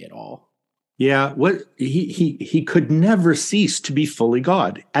divinity at all. Yeah, what he could never cease to be fully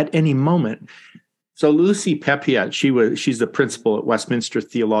God at any moment. So Lucy Pepiat, she's the principal at Westminster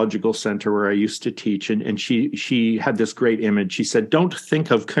Theological Center where I used to teach, and she had this great image. She said, don't think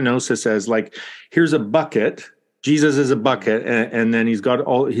of kenosis as like, here's a bucket. Jesus is a bucket, and then he's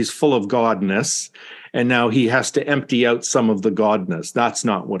full of godness, and now he has to empty out some of the godness. That's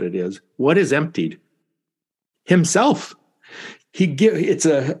not what it is. What is emptied? Himself. It's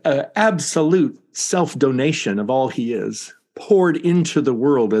a absolute self-donation of all he is, poured into the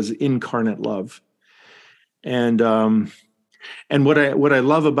world as incarnate love. And what I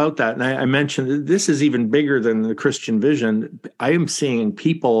love about that, and I mentioned this is even bigger than the Christian vision. I am seeing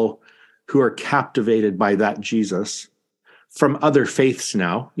people who are captivated by that Jesus from other faiths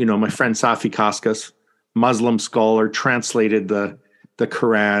now. You know, my friend Safi Kaskas, Muslim scholar, translated the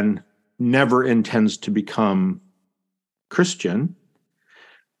Quran never intends to become Christian,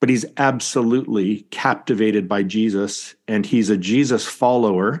 but he's absolutely captivated by Jesus, and he's a Jesus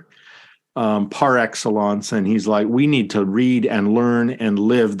follower par excellence. And he's like, we need to read and learn and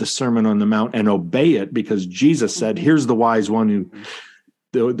live the Sermon on the Mount and obey it, because Jesus said, here's the wise one who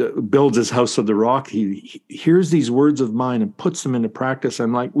builds his house of the rock. He hears these words of mine and puts them into practice.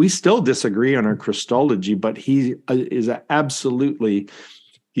 I'm like, we still disagree on our Christology, but he is absolutely,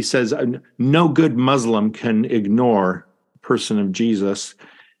 he says, no good Muslim can ignore the person of Jesus,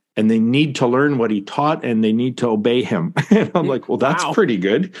 and they need to learn what he taught, and they need to obey him. And I'm like, well, that's pretty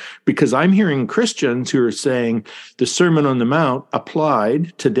good, because I'm hearing Christians who are saying the Sermon on the Mount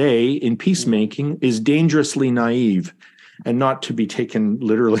applied today in peacemaking is dangerously naive and not to be taken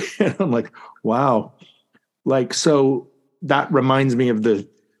literally. And I'm like, wow. Like, so that reminds me of the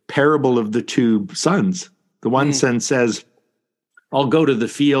parable of the two sons. The one son says, I'll go to the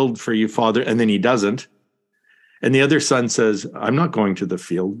field for you, Father, and then he doesn't. And the other son says, I'm not going to the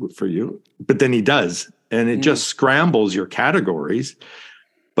field for you, but then he does. And it just scrambles your categories.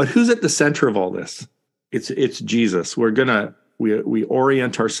 But who's at the center of all this? It's Jesus. We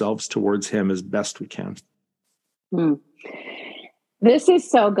orient ourselves towards him as best we can. This is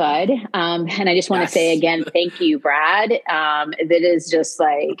so good. And I just want to say again, thank you, Brad. That is just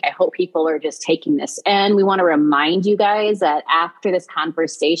like, I hope people are just taking this. And we want to remind you guys that after this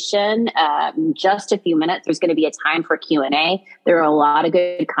conversation, just a few minutes, there's going to be a time for Q&A. There are a lot of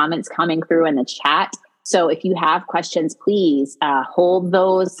good comments coming through in the chat. So if you have questions, please hold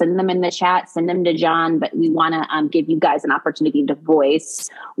those, send them in the chat, send them to John. But we want to give you guys an opportunity to voice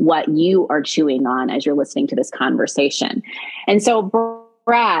what you are chewing on as you're listening to this conversation. And so,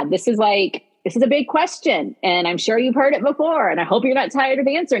 Brad, this is a big question, and I'm sure you've heard it before, and I hope you're not tired of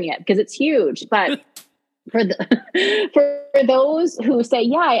answering it, because it's huge. But for those who say,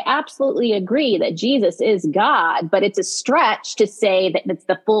 yeah, I absolutely agree that Jesus is God, but it's a stretch to say that it's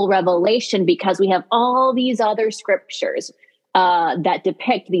the full revelation, because we have all these other scriptures that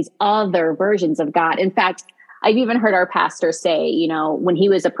depict these other versions of God. In fact, I've even heard our pastor say, when he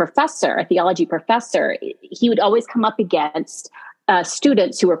was a theology professor, he would always come up against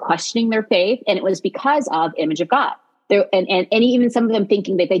students who were questioning their faith, and it was because of image of God. And even some of them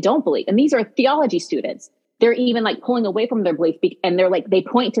thinking that they don't believe. And these are theology students. They're even like pulling away from their belief, and they're like, they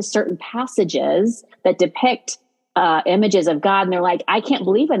point to certain passages that depict images of God, and they're like, I can't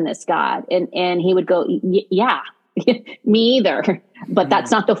believe in this God. And he would go, yeah, me either. But that's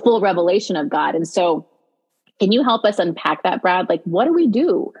not the full revelation of God. And so, can you help us unpack that, Brad? Like, what do we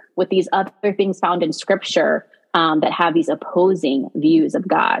do with these other things found in Scripture that have these opposing views of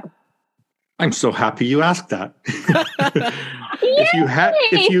God? I'm so happy you asked that.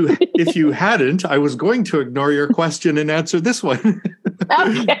 If you hadn't, I was going to ignore your question and answer this one.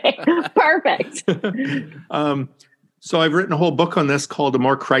 Okay, perfect. So I've written a whole book on this called A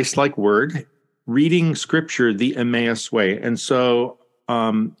More Christ-Like Word, Reading Scripture the Emmaus Way. And so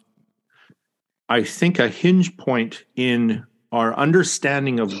I think a hinge point in our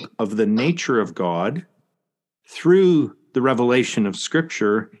understanding of the nature of God through the revelation of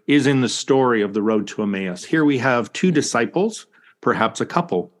Scripture is in the story of the road to Emmaus. Here we have two disciples, perhaps a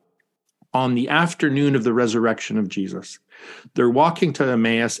couple, on the afternoon of the resurrection of Jesus. They're walking to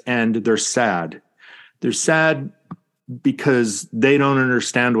Emmaus and they're sad. They're sad because they don't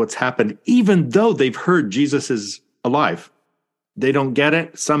understand what's happened, even though they've heard Jesus is alive. They don't get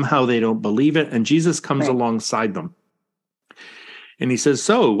it. Somehow they don't believe it. And Jesus comes alongside them. And he says,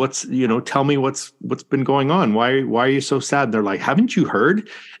 so tell me what's been going on. Why are you so sad? And they're like, haven't you heard?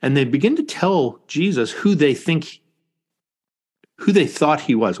 And they begin to tell Jesus who they thought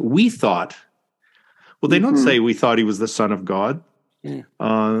he was. We thought, well, they don't say we thought he was the Son of God.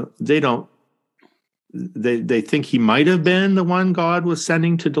 They don't. They think he might have been the one God was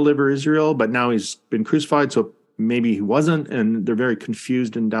sending to deliver Israel, but now he's been crucified, so maybe he wasn't. And they're very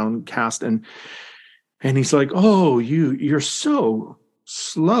confused and downcast. And he's like, oh, you're so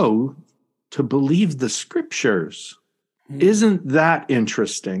slow to believe the Scriptures. Isn't that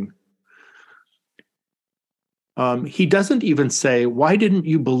interesting? He doesn't even say, why didn't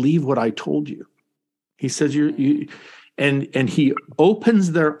you believe what I told you? He says, and he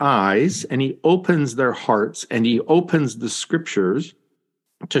opens their eyes, and he opens their hearts, and he opens the Scriptures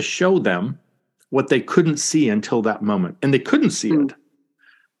to show them what they couldn't see until that moment. And they couldn't see it.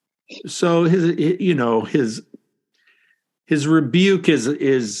 So his rebuke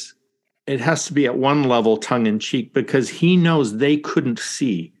is it has to be at one level tongue in cheek, because he knows they couldn't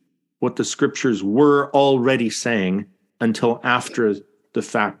see what the Scriptures were already saying until after the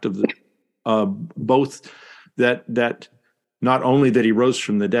fact of both that not only that he rose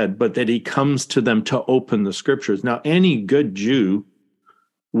from the dead, but that he comes to them to open the scriptures. Now, any good Jew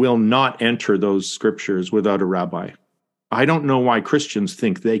will not enter those scriptures without a rabbi. I don't know why Christians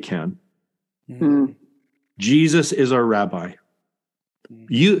think they can. Mm. Jesus is our rabbi.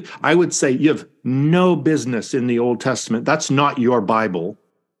 I would say you have no business in the Old Testament. That's not your Bible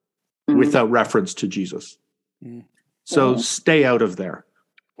without reference to Jesus. So stay out of there.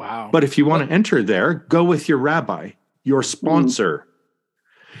 Wow. But if you want to enter there, go with your rabbi, your sponsor.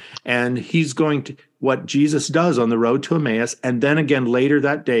 And he's going to, what Jesus does on the road to Emmaus, and then again later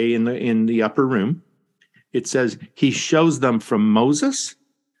that day in the upper room, it says he shows them from Moses,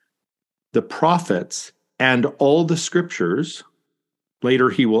 the prophets, and all the scriptures. Later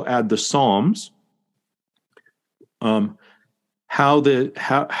he will add the Psalms. How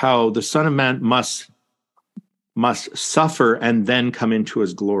the Son of Man must suffer and then come into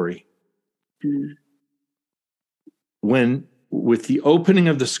his glory. When with the opening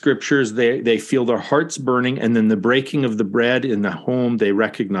of the scriptures, they feel their hearts burning, and then the breaking of the bread in the home, they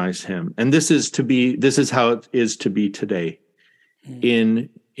recognize him. And this is how it is to be today. In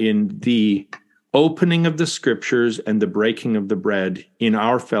the opening of the scriptures and the breaking of the bread in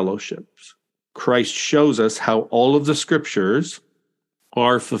our fellowships, Christ shows us how all of the scriptures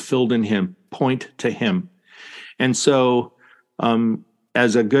are fulfilled in him, point to him. And so,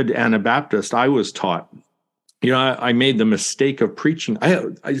 as a good Anabaptist, I was taught, I made the mistake of preaching.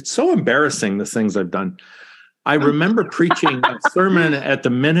 It's so embarrassing, the things I've done. I remember preaching a sermon at the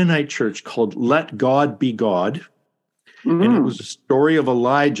Mennonite church called Let God Be God. And it was a story of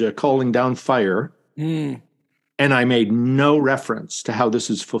Elijah calling down fire. And I made no reference to how this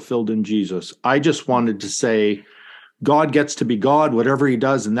is fulfilled in Jesus. I just wanted to say, God gets to be God, whatever he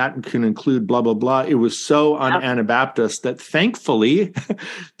does, and that can include blah, blah, blah. It was so un-Anabaptist that thankfully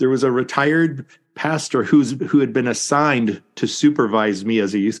there was a retired pastor who had been assigned to supervise me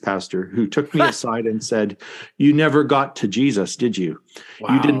as a youth pastor, who took me aside and said, you never got to Jesus, did you?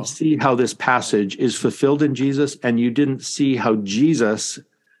 Wow. You didn't see how this passage is fulfilled in Jesus, and you didn't see how Jesus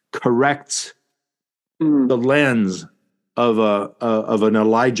corrects the lens of an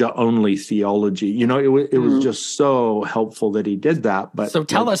Elijah only theology. It was just so helpful that he did that. But so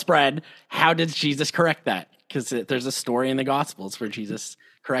tell us, Brad, how did Jesus correct that? Because there's a story in the Gospels where Jesus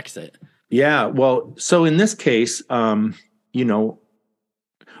corrects it. Yeah, well, so in this case, that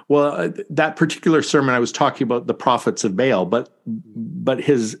particular sermon I was talking about the prophets of Baal, but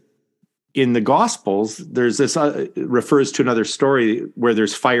in the Gospels, there's this refers to another story where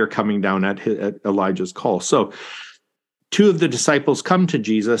there's fire coming down at Elijah's call. So 2 of the disciples come to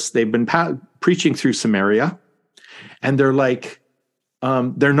Jesus. They've been preaching through Samaria, and they're like,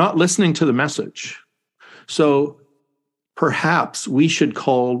 they're not listening to the message. So perhaps we should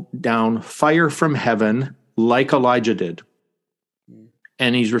call down fire from heaven like Elijah did.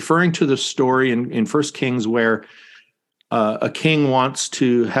 And he's referring to the story in 1 Kings where a king wants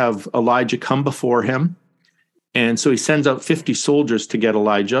to have Elijah come before him. And so he sends out 50 soldiers to get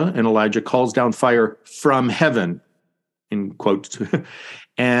Elijah, and Elijah calls down fire from heaven, in quotes,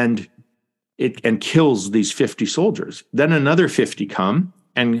 and kills these 50 soldiers. Then another 50 come,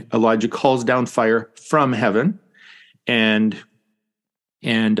 and Elijah calls down fire from heaven and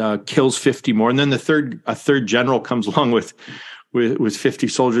kills 50 more. And then a third general comes along with 50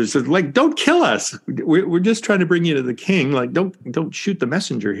 soldiers, says, like, don't kill us. We're just trying to bring you to the king. Like, don't shoot the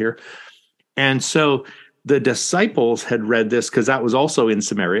messenger here. And so the disciples had read this, because that was also in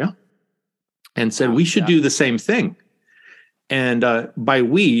Samaria, and said, we should do the same thing. And by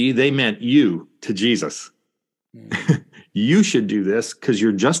we, they meant you to Jesus. You should do this because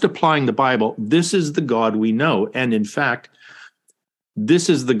you're just applying the Bible. This is the God we know. And in fact, this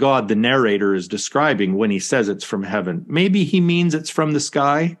is the God the narrator is describing when he says it's from heaven. Maybe he means it's from the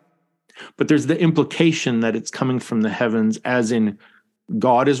sky, but there's the implication that it's coming from the heavens, as in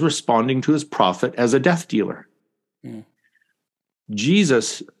God is responding to his prophet as a death dealer.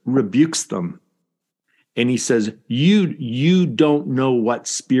 Jesus rebukes them, and he says, you don't know what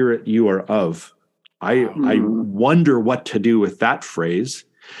spirit you are of. I wonder what to do with that phrase,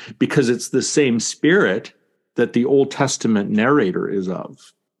 because it's the same spirit that the Old Testament narrator is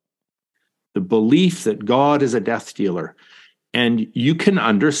of. The belief that God is a death dealer. And you can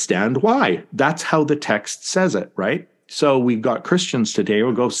understand why. That's how the text says it, right? So we've got Christians today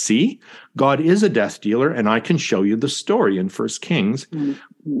who go, see, God is a death dealer, and I can show you the story in 1 Kings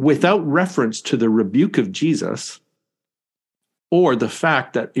without reference to the rebuke of Jesus, or the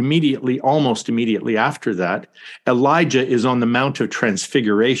fact that almost immediately after that, Elijah is on the Mount of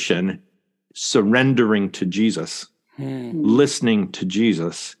Transfiguration, surrendering to Jesus, listening to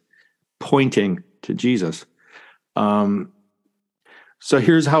Jesus, pointing to Jesus. So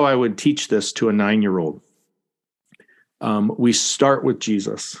here's how I would teach this to a 9-year-old. We start with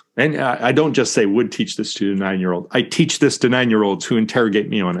Jesus. And I don't just say would teach this to a 9-year-old. I teach this to 9-year-olds who interrogate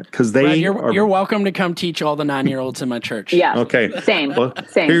me on it because they you're welcome to come teach all the 9-year-olds in my church. Yeah. Okay. Same. Well,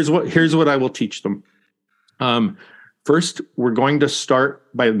 Same. Here's what I will teach them. First, we're going to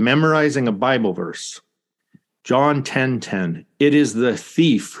start by memorizing a Bible verse. John 10:10. It is the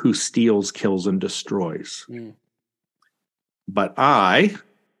thief who steals, kills, and destroys. But I,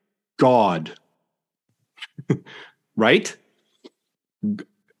 God, right?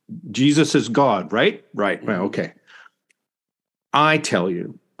 Jesus is God, right? Right. Well, okay. I tell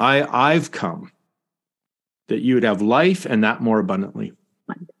you, I've come that you would have life and that more abundantly.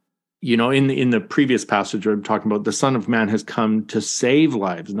 You know, in the previous passage I'm talking about, the Son of Man has come to save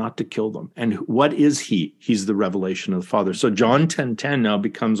lives, not to kill them. And what is he? He's the revelation of the Father. So John 10:10 now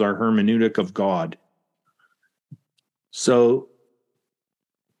becomes our hermeneutic of God. So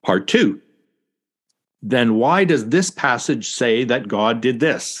part 2. Then why does this passage say that God did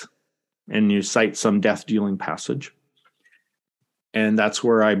this? And you cite some death-dealing passage. And that's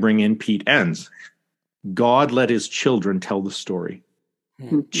where I bring in Pete Enns. God let his children tell the story.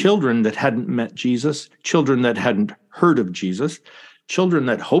 Children that hadn't met Jesus, children that hadn't heard of Jesus, children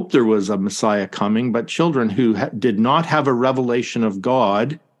that hoped there was a Messiah coming, but children who did not have a revelation of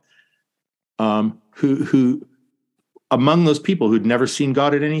God, who among those people who'd never seen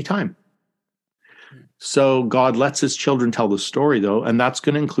God at any time. So God lets his children tell the story, though, and that's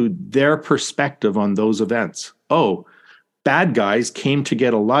going to include their perspective on those events. Oh, bad guys came to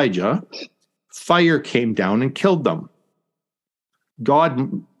get Elijah. Fire came down and killed them.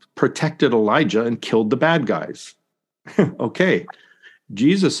 God protected Elijah and killed the bad guys. Okay.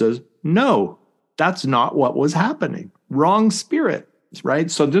 Jesus says, no, that's not what was happening. Wrong spirit, right?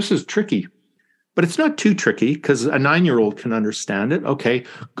 So this is tricky, but it's not too tricky because a 9-year-old can understand it. Okay.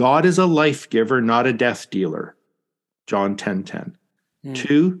 God is a life giver, not a death dealer. John 10:10.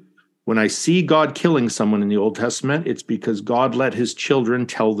 2, when I see God killing someone in the Old Testament, it's because God let his children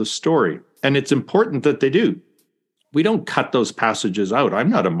tell the story. And it's important that they do. We don't cut those passages out. I'm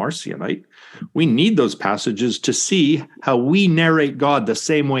not a Marcionite. We need those passages to see how we narrate God the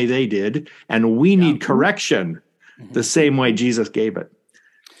same way they did, and we need correction the same way Jesus gave it.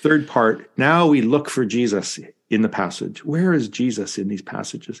 Third part, now we look for Jesus in the passage. Where is Jesus in these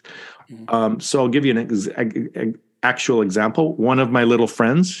passages? So I'll give you an actual example. One of my little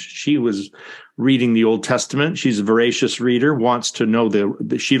friends, she was reading the Old Testament. She's a voracious reader, wants to know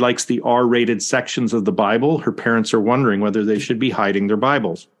she likes the R-rated sections of the Bible. Her parents are wondering whether they should be hiding their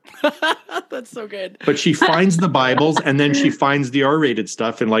Bibles. That's so good. But she finds the Bibles and then she finds the R-rated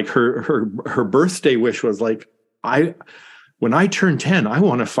stuff. And like her birthday wish was like, when I turn 10, I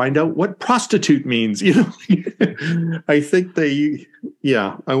want to find out what prostitute means. You know, I think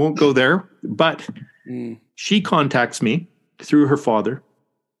I won't go there, but she contacts me through her father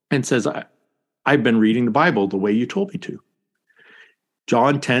and says, I've been reading the Bible the way you told me to.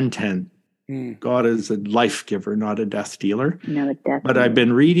 John 10:10. God is a life giver, not a death dealer. No, a death but I've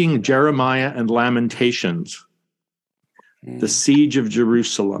been reading Jeremiah and Lamentations, the siege of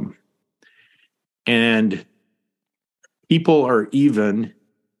Jerusalem. And people are even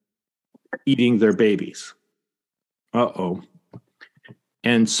eating their babies. Uh-oh.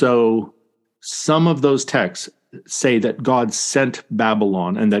 And so some of those texts say that God sent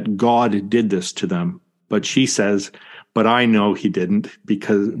Babylon and that God did this to them. But she says, but I know he didn't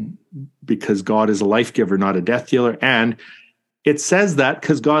because God is a life giver, not a death dealer. And it says that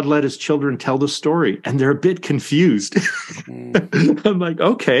because God let his children tell the story, and they're a bit confused. I'm like,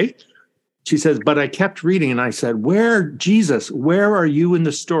 okay. She says, but I kept reading and I said, where are you in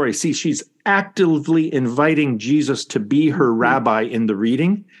the story? See, she's actively inviting Jesus to be her rabbi in the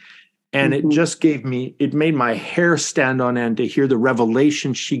reading. And it just it made my hair stand on end to hear the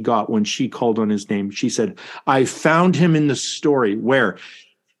revelation she got when she called on his name. She said, I found him in the story where,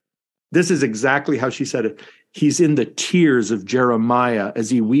 this is exactly how she said it. He's in the tears of Jeremiah as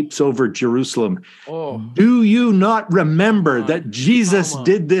he weeps over Jerusalem. Oh. Do you not remember that Jesus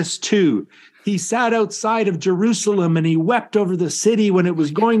did this too? He sat outside of Jerusalem and he wept over the city when it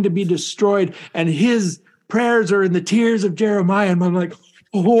was going to be destroyed. And his prayers are in the tears of Jeremiah. And I'm like,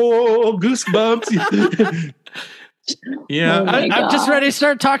 oh, goosebumps. Yeah. Oh I'm just ready to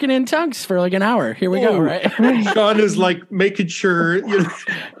start talking in tongues for like an hour. Here we go, right? Sean is like making sure,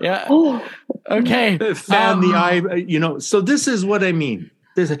 Yeah. Okay. Fan the eye, so this is what I mean.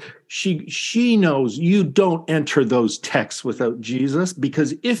 she knows you don't enter those texts without Jesus,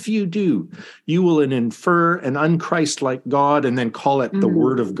 because if you do, you will infer an unchrist-like God and then call it the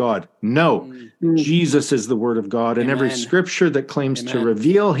Word of God. No, Jesus is the Word of God, and every scripture that claims to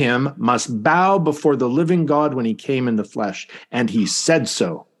reveal him must bow before the living God when he came in the flesh, and he said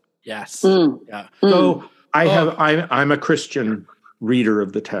so. Yes. Yeah. So I'm a Christian reader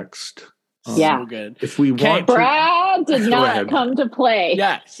of the text. So good. If we want to, Brad did not come to play.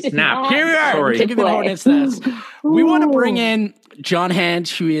 Yes. Snap. Here we are. Taking the Hornets this. We want to bring in John Hand,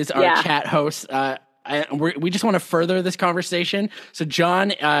 who is our chat host. We just want to further this conversation. So,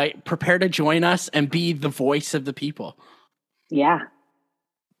 John, prepare to join us and be the voice of the people. Yeah.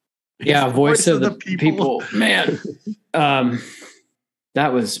 Yeah, voice of the people. Man,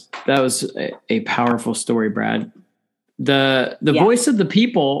 that was a powerful story, Brad. The voice of the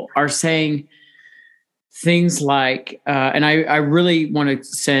people are saying things like, and I really want to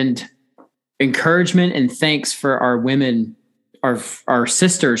send encouragement and thanks for our women, our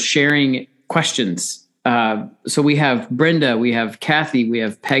sisters sharing questions. So we have Brenda, we have Kathy, we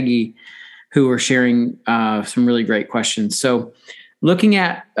have Peggy, who are sharing some really great questions. So looking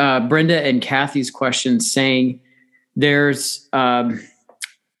at Brenda and Kathy's questions, saying there's the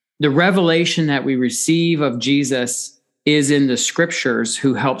revelation that we receive of Jesus is in the scriptures,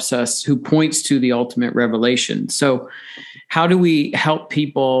 who helps us, who points to the ultimate revelation. So how do we help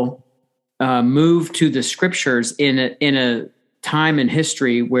people move to the scriptures in a time in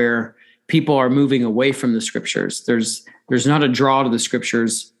history where people are moving away from the scriptures? There's not a draw to the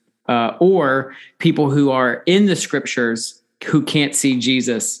scriptures, or people who are in the scriptures who can't see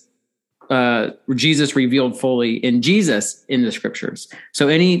Jesus revealed fully in Jesus in the scriptures. So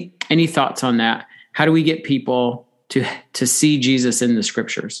any thoughts on that? How do we get people to see Jesus in the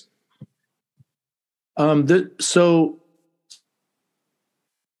scriptures? We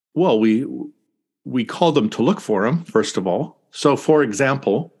call them to look for him, first of all. So, for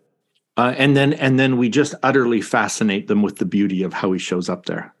example, and then we just utterly fascinate them with the beauty of how he shows up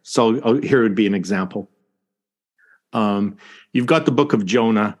there. So here would be an example. You've got the book of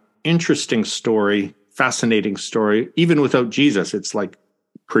Jonah, interesting story, fascinating story. Even without Jesus, it's like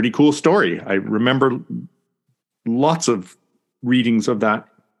pretty cool story. I remember lots of readings of that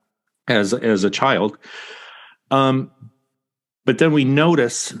as a child. But then we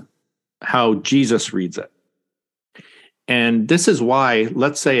notice how Jesus reads it. And this is why,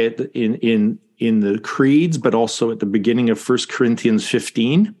 let's say it in the creeds, but also at the beginning of 1 Corinthians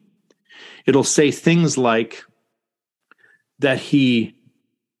 15, it'll say things like that he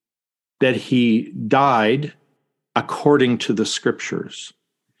died according to the scriptures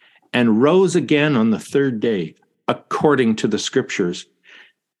and rose again on the third day according to the scriptures.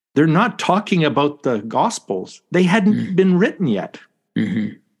 They're not talking about the Gospels. They hadn't been written yet.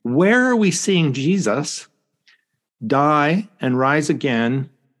 Mm-hmm. Where are we seeing Jesus die and rise again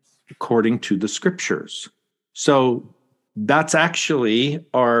according to the scriptures? So that's actually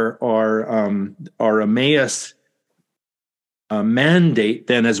our Emmaus mandate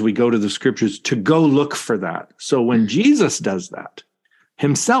then, as we go to the scriptures, to go look for that. So when Jesus does that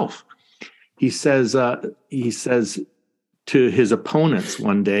himself, he says to his opponents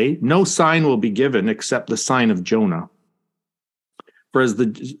one day, no sign will be given except the sign of Jonah. For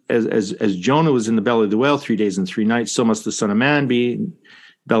as Jonah was in the belly of the whale 3 days and 3 nights, so must the Son of Man be in the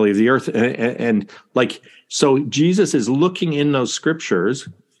belly of the earth. And so Jesus is looking in those scriptures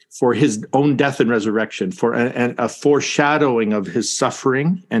for his own death and resurrection, for a foreshadowing of his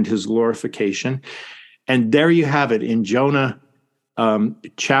suffering and his glorification. And there you have it in Jonah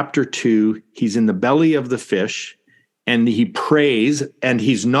chapter 2. He's in the belly of the fish, and he prays, and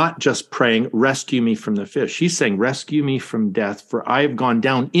he's not just praying, rescue me from the fish. He's saying, rescue me from death, for I have gone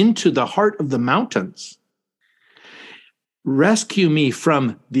down into the heart of the mountains. Rescue me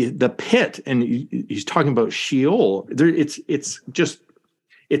from the pit. And he's talking about Sheol.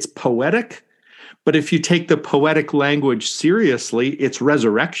 It's poetic, but if you take the poetic language seriously, it's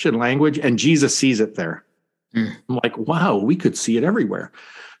resurrection language, and Jesus sees it there. I'm like, wow, we could see it everywhere.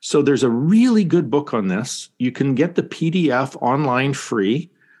 So there's a really good book on this. You can get the PDF online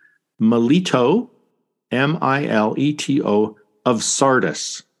free, Mileto, Mileto, of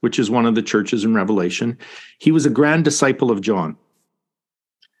Sardis, which is one of the churches in Revelation. He was a grand disciple of John.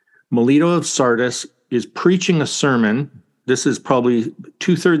 Mileto of Sardis is preaching a sermon. This is probably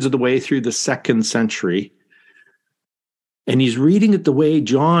 2/3 of the way through the 2nd century. And he's reading it the way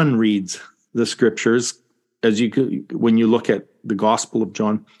John reads the scriptures, when you look at the Gospel of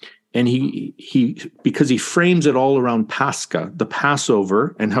John. And because he frames it all around Pascha, the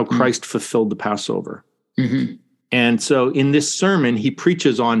Passover, and how Christ fulfilled the Passover. Mm-hmm. And so in this sermon, he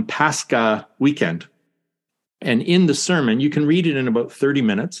preaches on Pascha weekend. And in the sermon, you can read it in about 30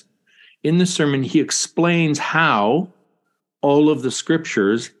 minutes. In the sermon, he explains how all of the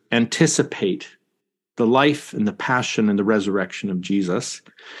scriptures anticipate the life and the passion and the resurrection of Jesus.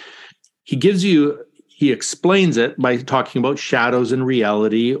 He explains it by talking about shadows and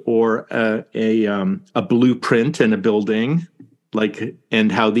reality, or a blueprint in a building,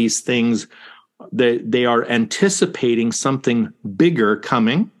 and how these things, they are anticipating something bigger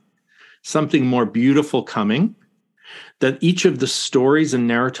coming, something more beautiful coming. That each of the stories and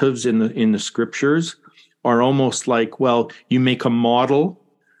narratives in the scriptures are almost like, well, you make a model,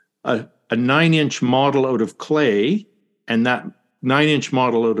 a 9-inch model out of clay, and that 9-inch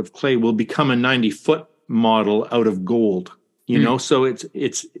model out of clay will become a 90-foot model out of gold. So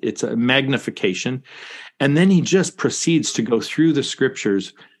it's a magnification. And then he just proceeds to go through the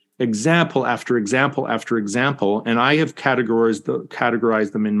scriptures, example after example after example. And I have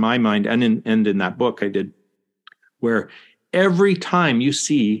categorized them in my mind, and in that book I did, where every time you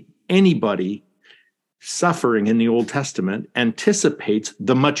see anybody suffering in the Old Testament anticipates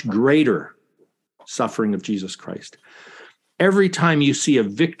the much greater suffering of Jesus Christ. Every time you see a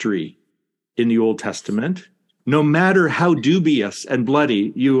victory in the Old Testament, no matter how dubious and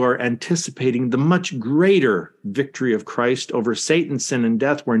bloody, you are anticipating the much greater victory of Christ over Satan, sin, and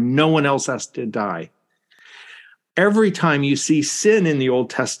death, where no one else has to die. Every time you see sin in the Old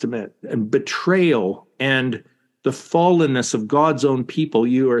Testament and betrayal and the fallenness of God's own people,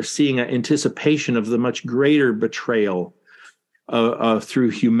 you are seeing an anticipation of the much greater betrayal through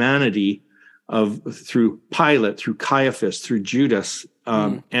humanity, through Pilate, through Caiaphas, through Judas,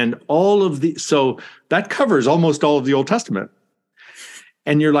 and all of the. So that covers almost all of the Old Testament.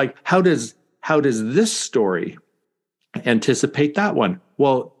 And you're like, how does this story anticipate that one?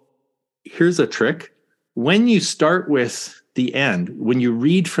 Well, here's a trick. When you start with the end, when you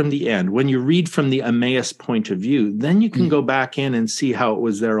read from the end, when you read from the Emmaus point of view, then you can go back in and see how it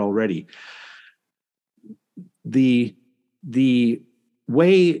was there already. The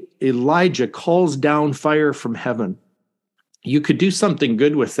way Elijah calls down fire from heaven, you could do something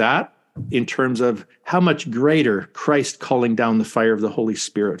good with that in terms of how much greater Christ calling down the fire of the Holy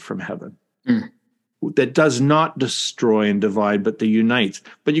Spirit from heaven. That does not destroy and divide, but that unites.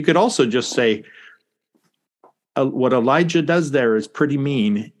 But you could also just say, what Elijah does there is pretty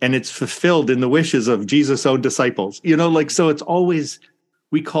mean, and it's fulfilled in the wishes of Jesus' own disciples. So it's always,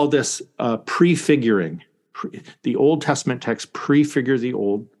 we call this prefiguring. The Old Testament text prefigure the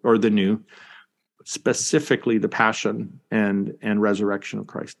old or the new, specifically the passion and resurrection of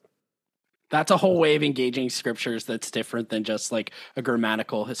Christ. That's a whole way of engaging scriptures that's different than just like a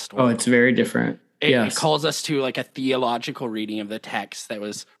grammatical historical. Oh, it's very different. It calls us to like a theological reading of the text that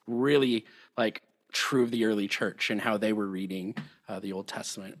was really like true of the early church and how they were reading the Old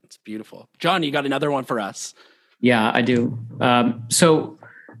Testament. It's beautiful. John, you got another one for us? Yeah, I do. So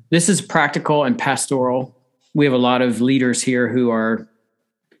this is practical and pastoral. We have a lot of leaders here who are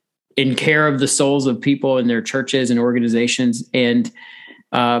in care of the souls of people in their churches and organizations. And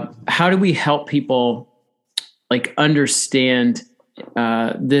how do we help people understand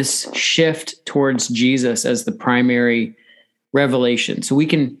this shift towards Jesus as the primary revelation? So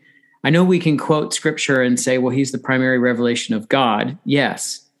I know we can quote scripture and say, well, he's the primary revelation of God.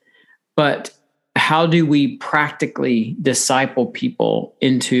 Yes. But how do we practically disciple people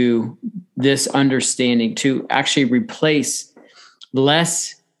into this understanding to actually replace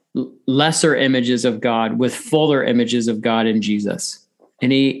lesser images of God with fuller images of God in Jesus?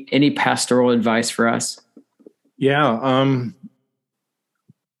 Any pastoral advice for us? Yeah.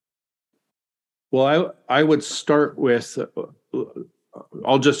 Well, I would start with,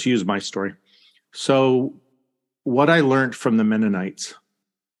 I'll just use my story. So what I learned from the Mennonites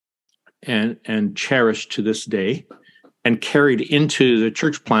and cherished to this day and carried into the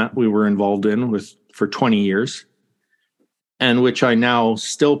church plant we were involved in for 20 years, and which I now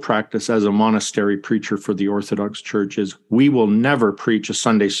still practice as a monastery preacher for the Orthodox Church, is we will never preach a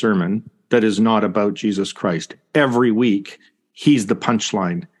Sunday sermon that is not about Jesus Christ. Every week, he's the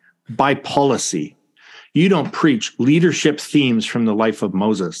punchline. By policy, you don't preach leadership themes from the life of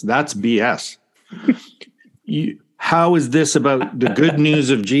Moses. That's BS. How is this about the good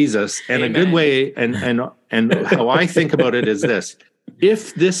news of Jesus? And Amen. A good way, and how I think about it is this: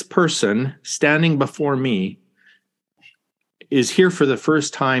 if this person standing before me is here for the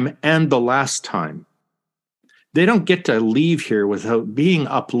first time and the last time, they don't get to leave here without being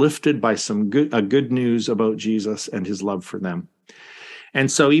uplifted by a good news about Jesus and his love for them. And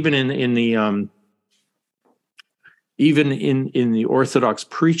so even in even in the Orthodox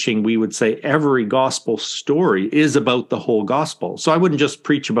preaching, we would say every gospel story is about the whole gospel. So I wouldn't just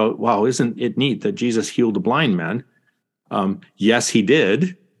preach about, wow, isn't it neat that Jesus healed a blind man? Yes, he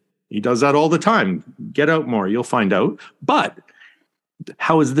did. He does that all the time. Get out more, you'll find out. But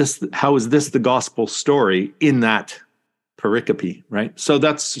how is this the gospel story in that pericope, right? So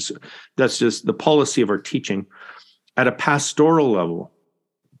that's just the policy of our teaching. At a pastoral level,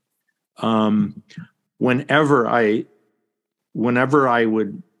 whenever I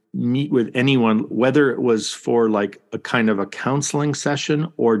would meet with anyone, whether it was for like a kind of a counseling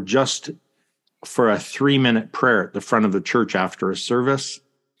session or just for a 3-minute prayer at the front of the church after a service,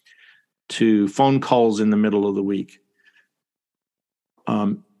 to phone calls in the middle of the week,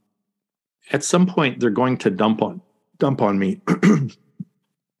 at some point they're going to dump on me.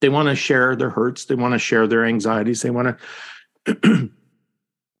 They want to share their hurts. They want to share their anxieties. They want to.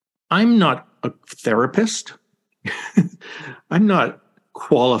 I'm not a therapist. I'm not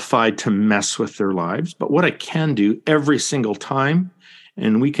qualified to mess with their lives. But what I can do every single time,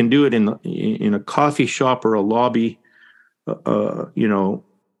 and we can do it in a coffee shop or a lobby, or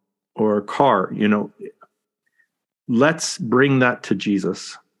a car, let's bring that to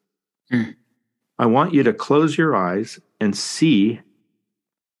Jesus. I want you to close your eyes and see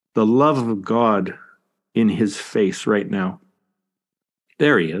the love of God in his face right now.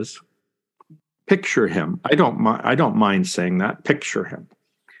 There he is. Picture him. I don't mind saying that. Picture him.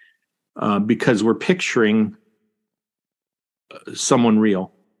 Because we're picturing someone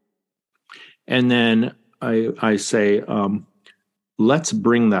real. And then I say, let's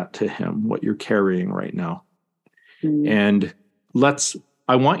bring that to him, what you're carrying right now. And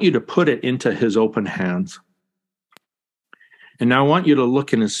I want you to put it into his open hands. And now I want you to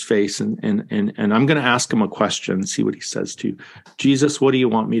look in his face, and I'm going to ask him a question and see what he says to you. Jesus, what do you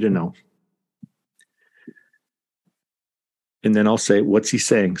want me to know? And then I'll say, what's he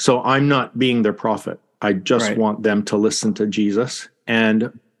saying? So I'm not being their prophet. I just want them to listen to Jesus.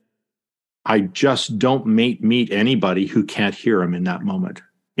 And I just don't meet anybody who can't hear him in that moment,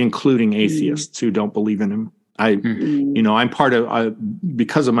 including atheists who don't believe in him. I'm part of,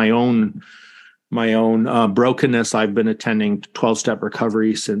 because of my own brokenness, I've been attending 12-step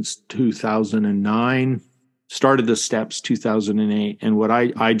recovery since 2009, started the steps 2008. And what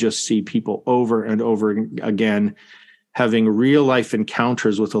I just see people over and over again having real life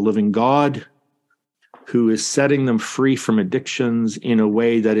encounters with a living God who is setting them free from addictions in a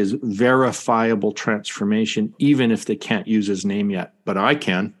way that is verifiable transformation, even if they can't use his name yet, but I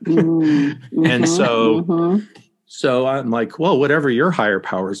can. And so I'm like, well, whatever your higher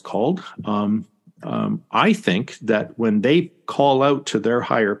power is called, I think that when they call out to their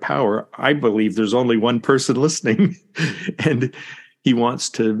higher power, I believe there's only one person listening, and he wants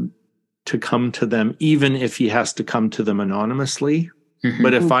to come to them, even if he has to come to them anonymously.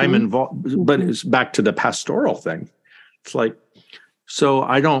 But if I'm involved, but it's back to the pastoral thing. It's like, so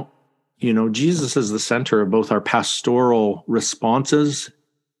I don't, Jesus is the center of both our pastoral responses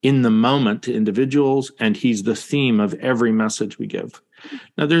in the moment to individuals, and he's the theme of every message we give.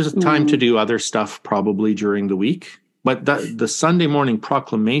 Now, there's a time to do other stuff probably during the week, but the Sunday morning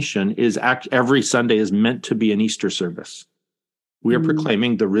proclamation is every Sunday is meant to be an Easter service. We are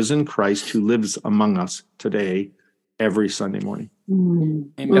proclaiming the risen Christ who lives among us today, every Sunday morning.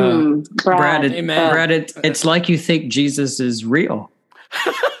 Brad, it's like you think Jesus is real.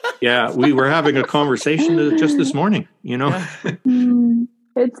 Yeah, we were having a conversation just this morning,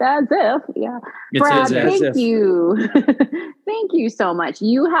 It's as if, yeah. Brad, thank you. Thank you so much.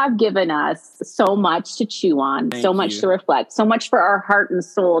 You have given us so much to chew on, so much to reflect, so much for our heart and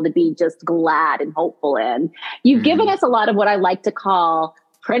soul to be just glad and hopeful in. You've given us a lot of what I like to call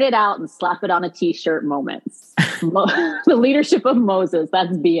print it out and slap it on a t-shirt moments. The leadership of Moses.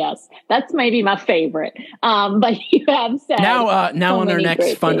 That's BS. That's maybe my favorite. But you have said now on our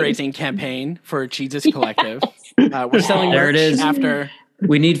next fundraising campaign for Jesus Collective, we're selling there it is. After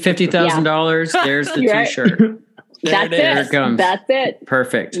we need $50,000. There's the t-shirt. That's it. There it comes. That's it.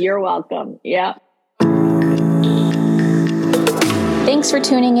 Perfect. You're welcome. Yeah. Thanks for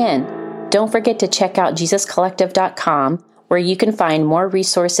tuning in. Don't forget to check out JesusCollective.com, where you can find more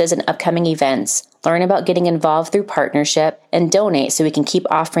resources and upcoming events, learn about getting involved through partnership, and donate so we can keep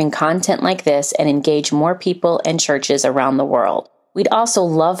offering content like this and engage more people and churches around the world. We'd also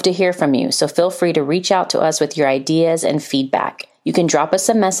love to hear from you, so feel free to reach out to us with your ideas and feedback. You can drop us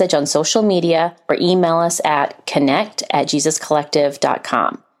a message on social media or email us at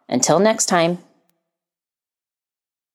connect@JesusCollective.com. Until next time.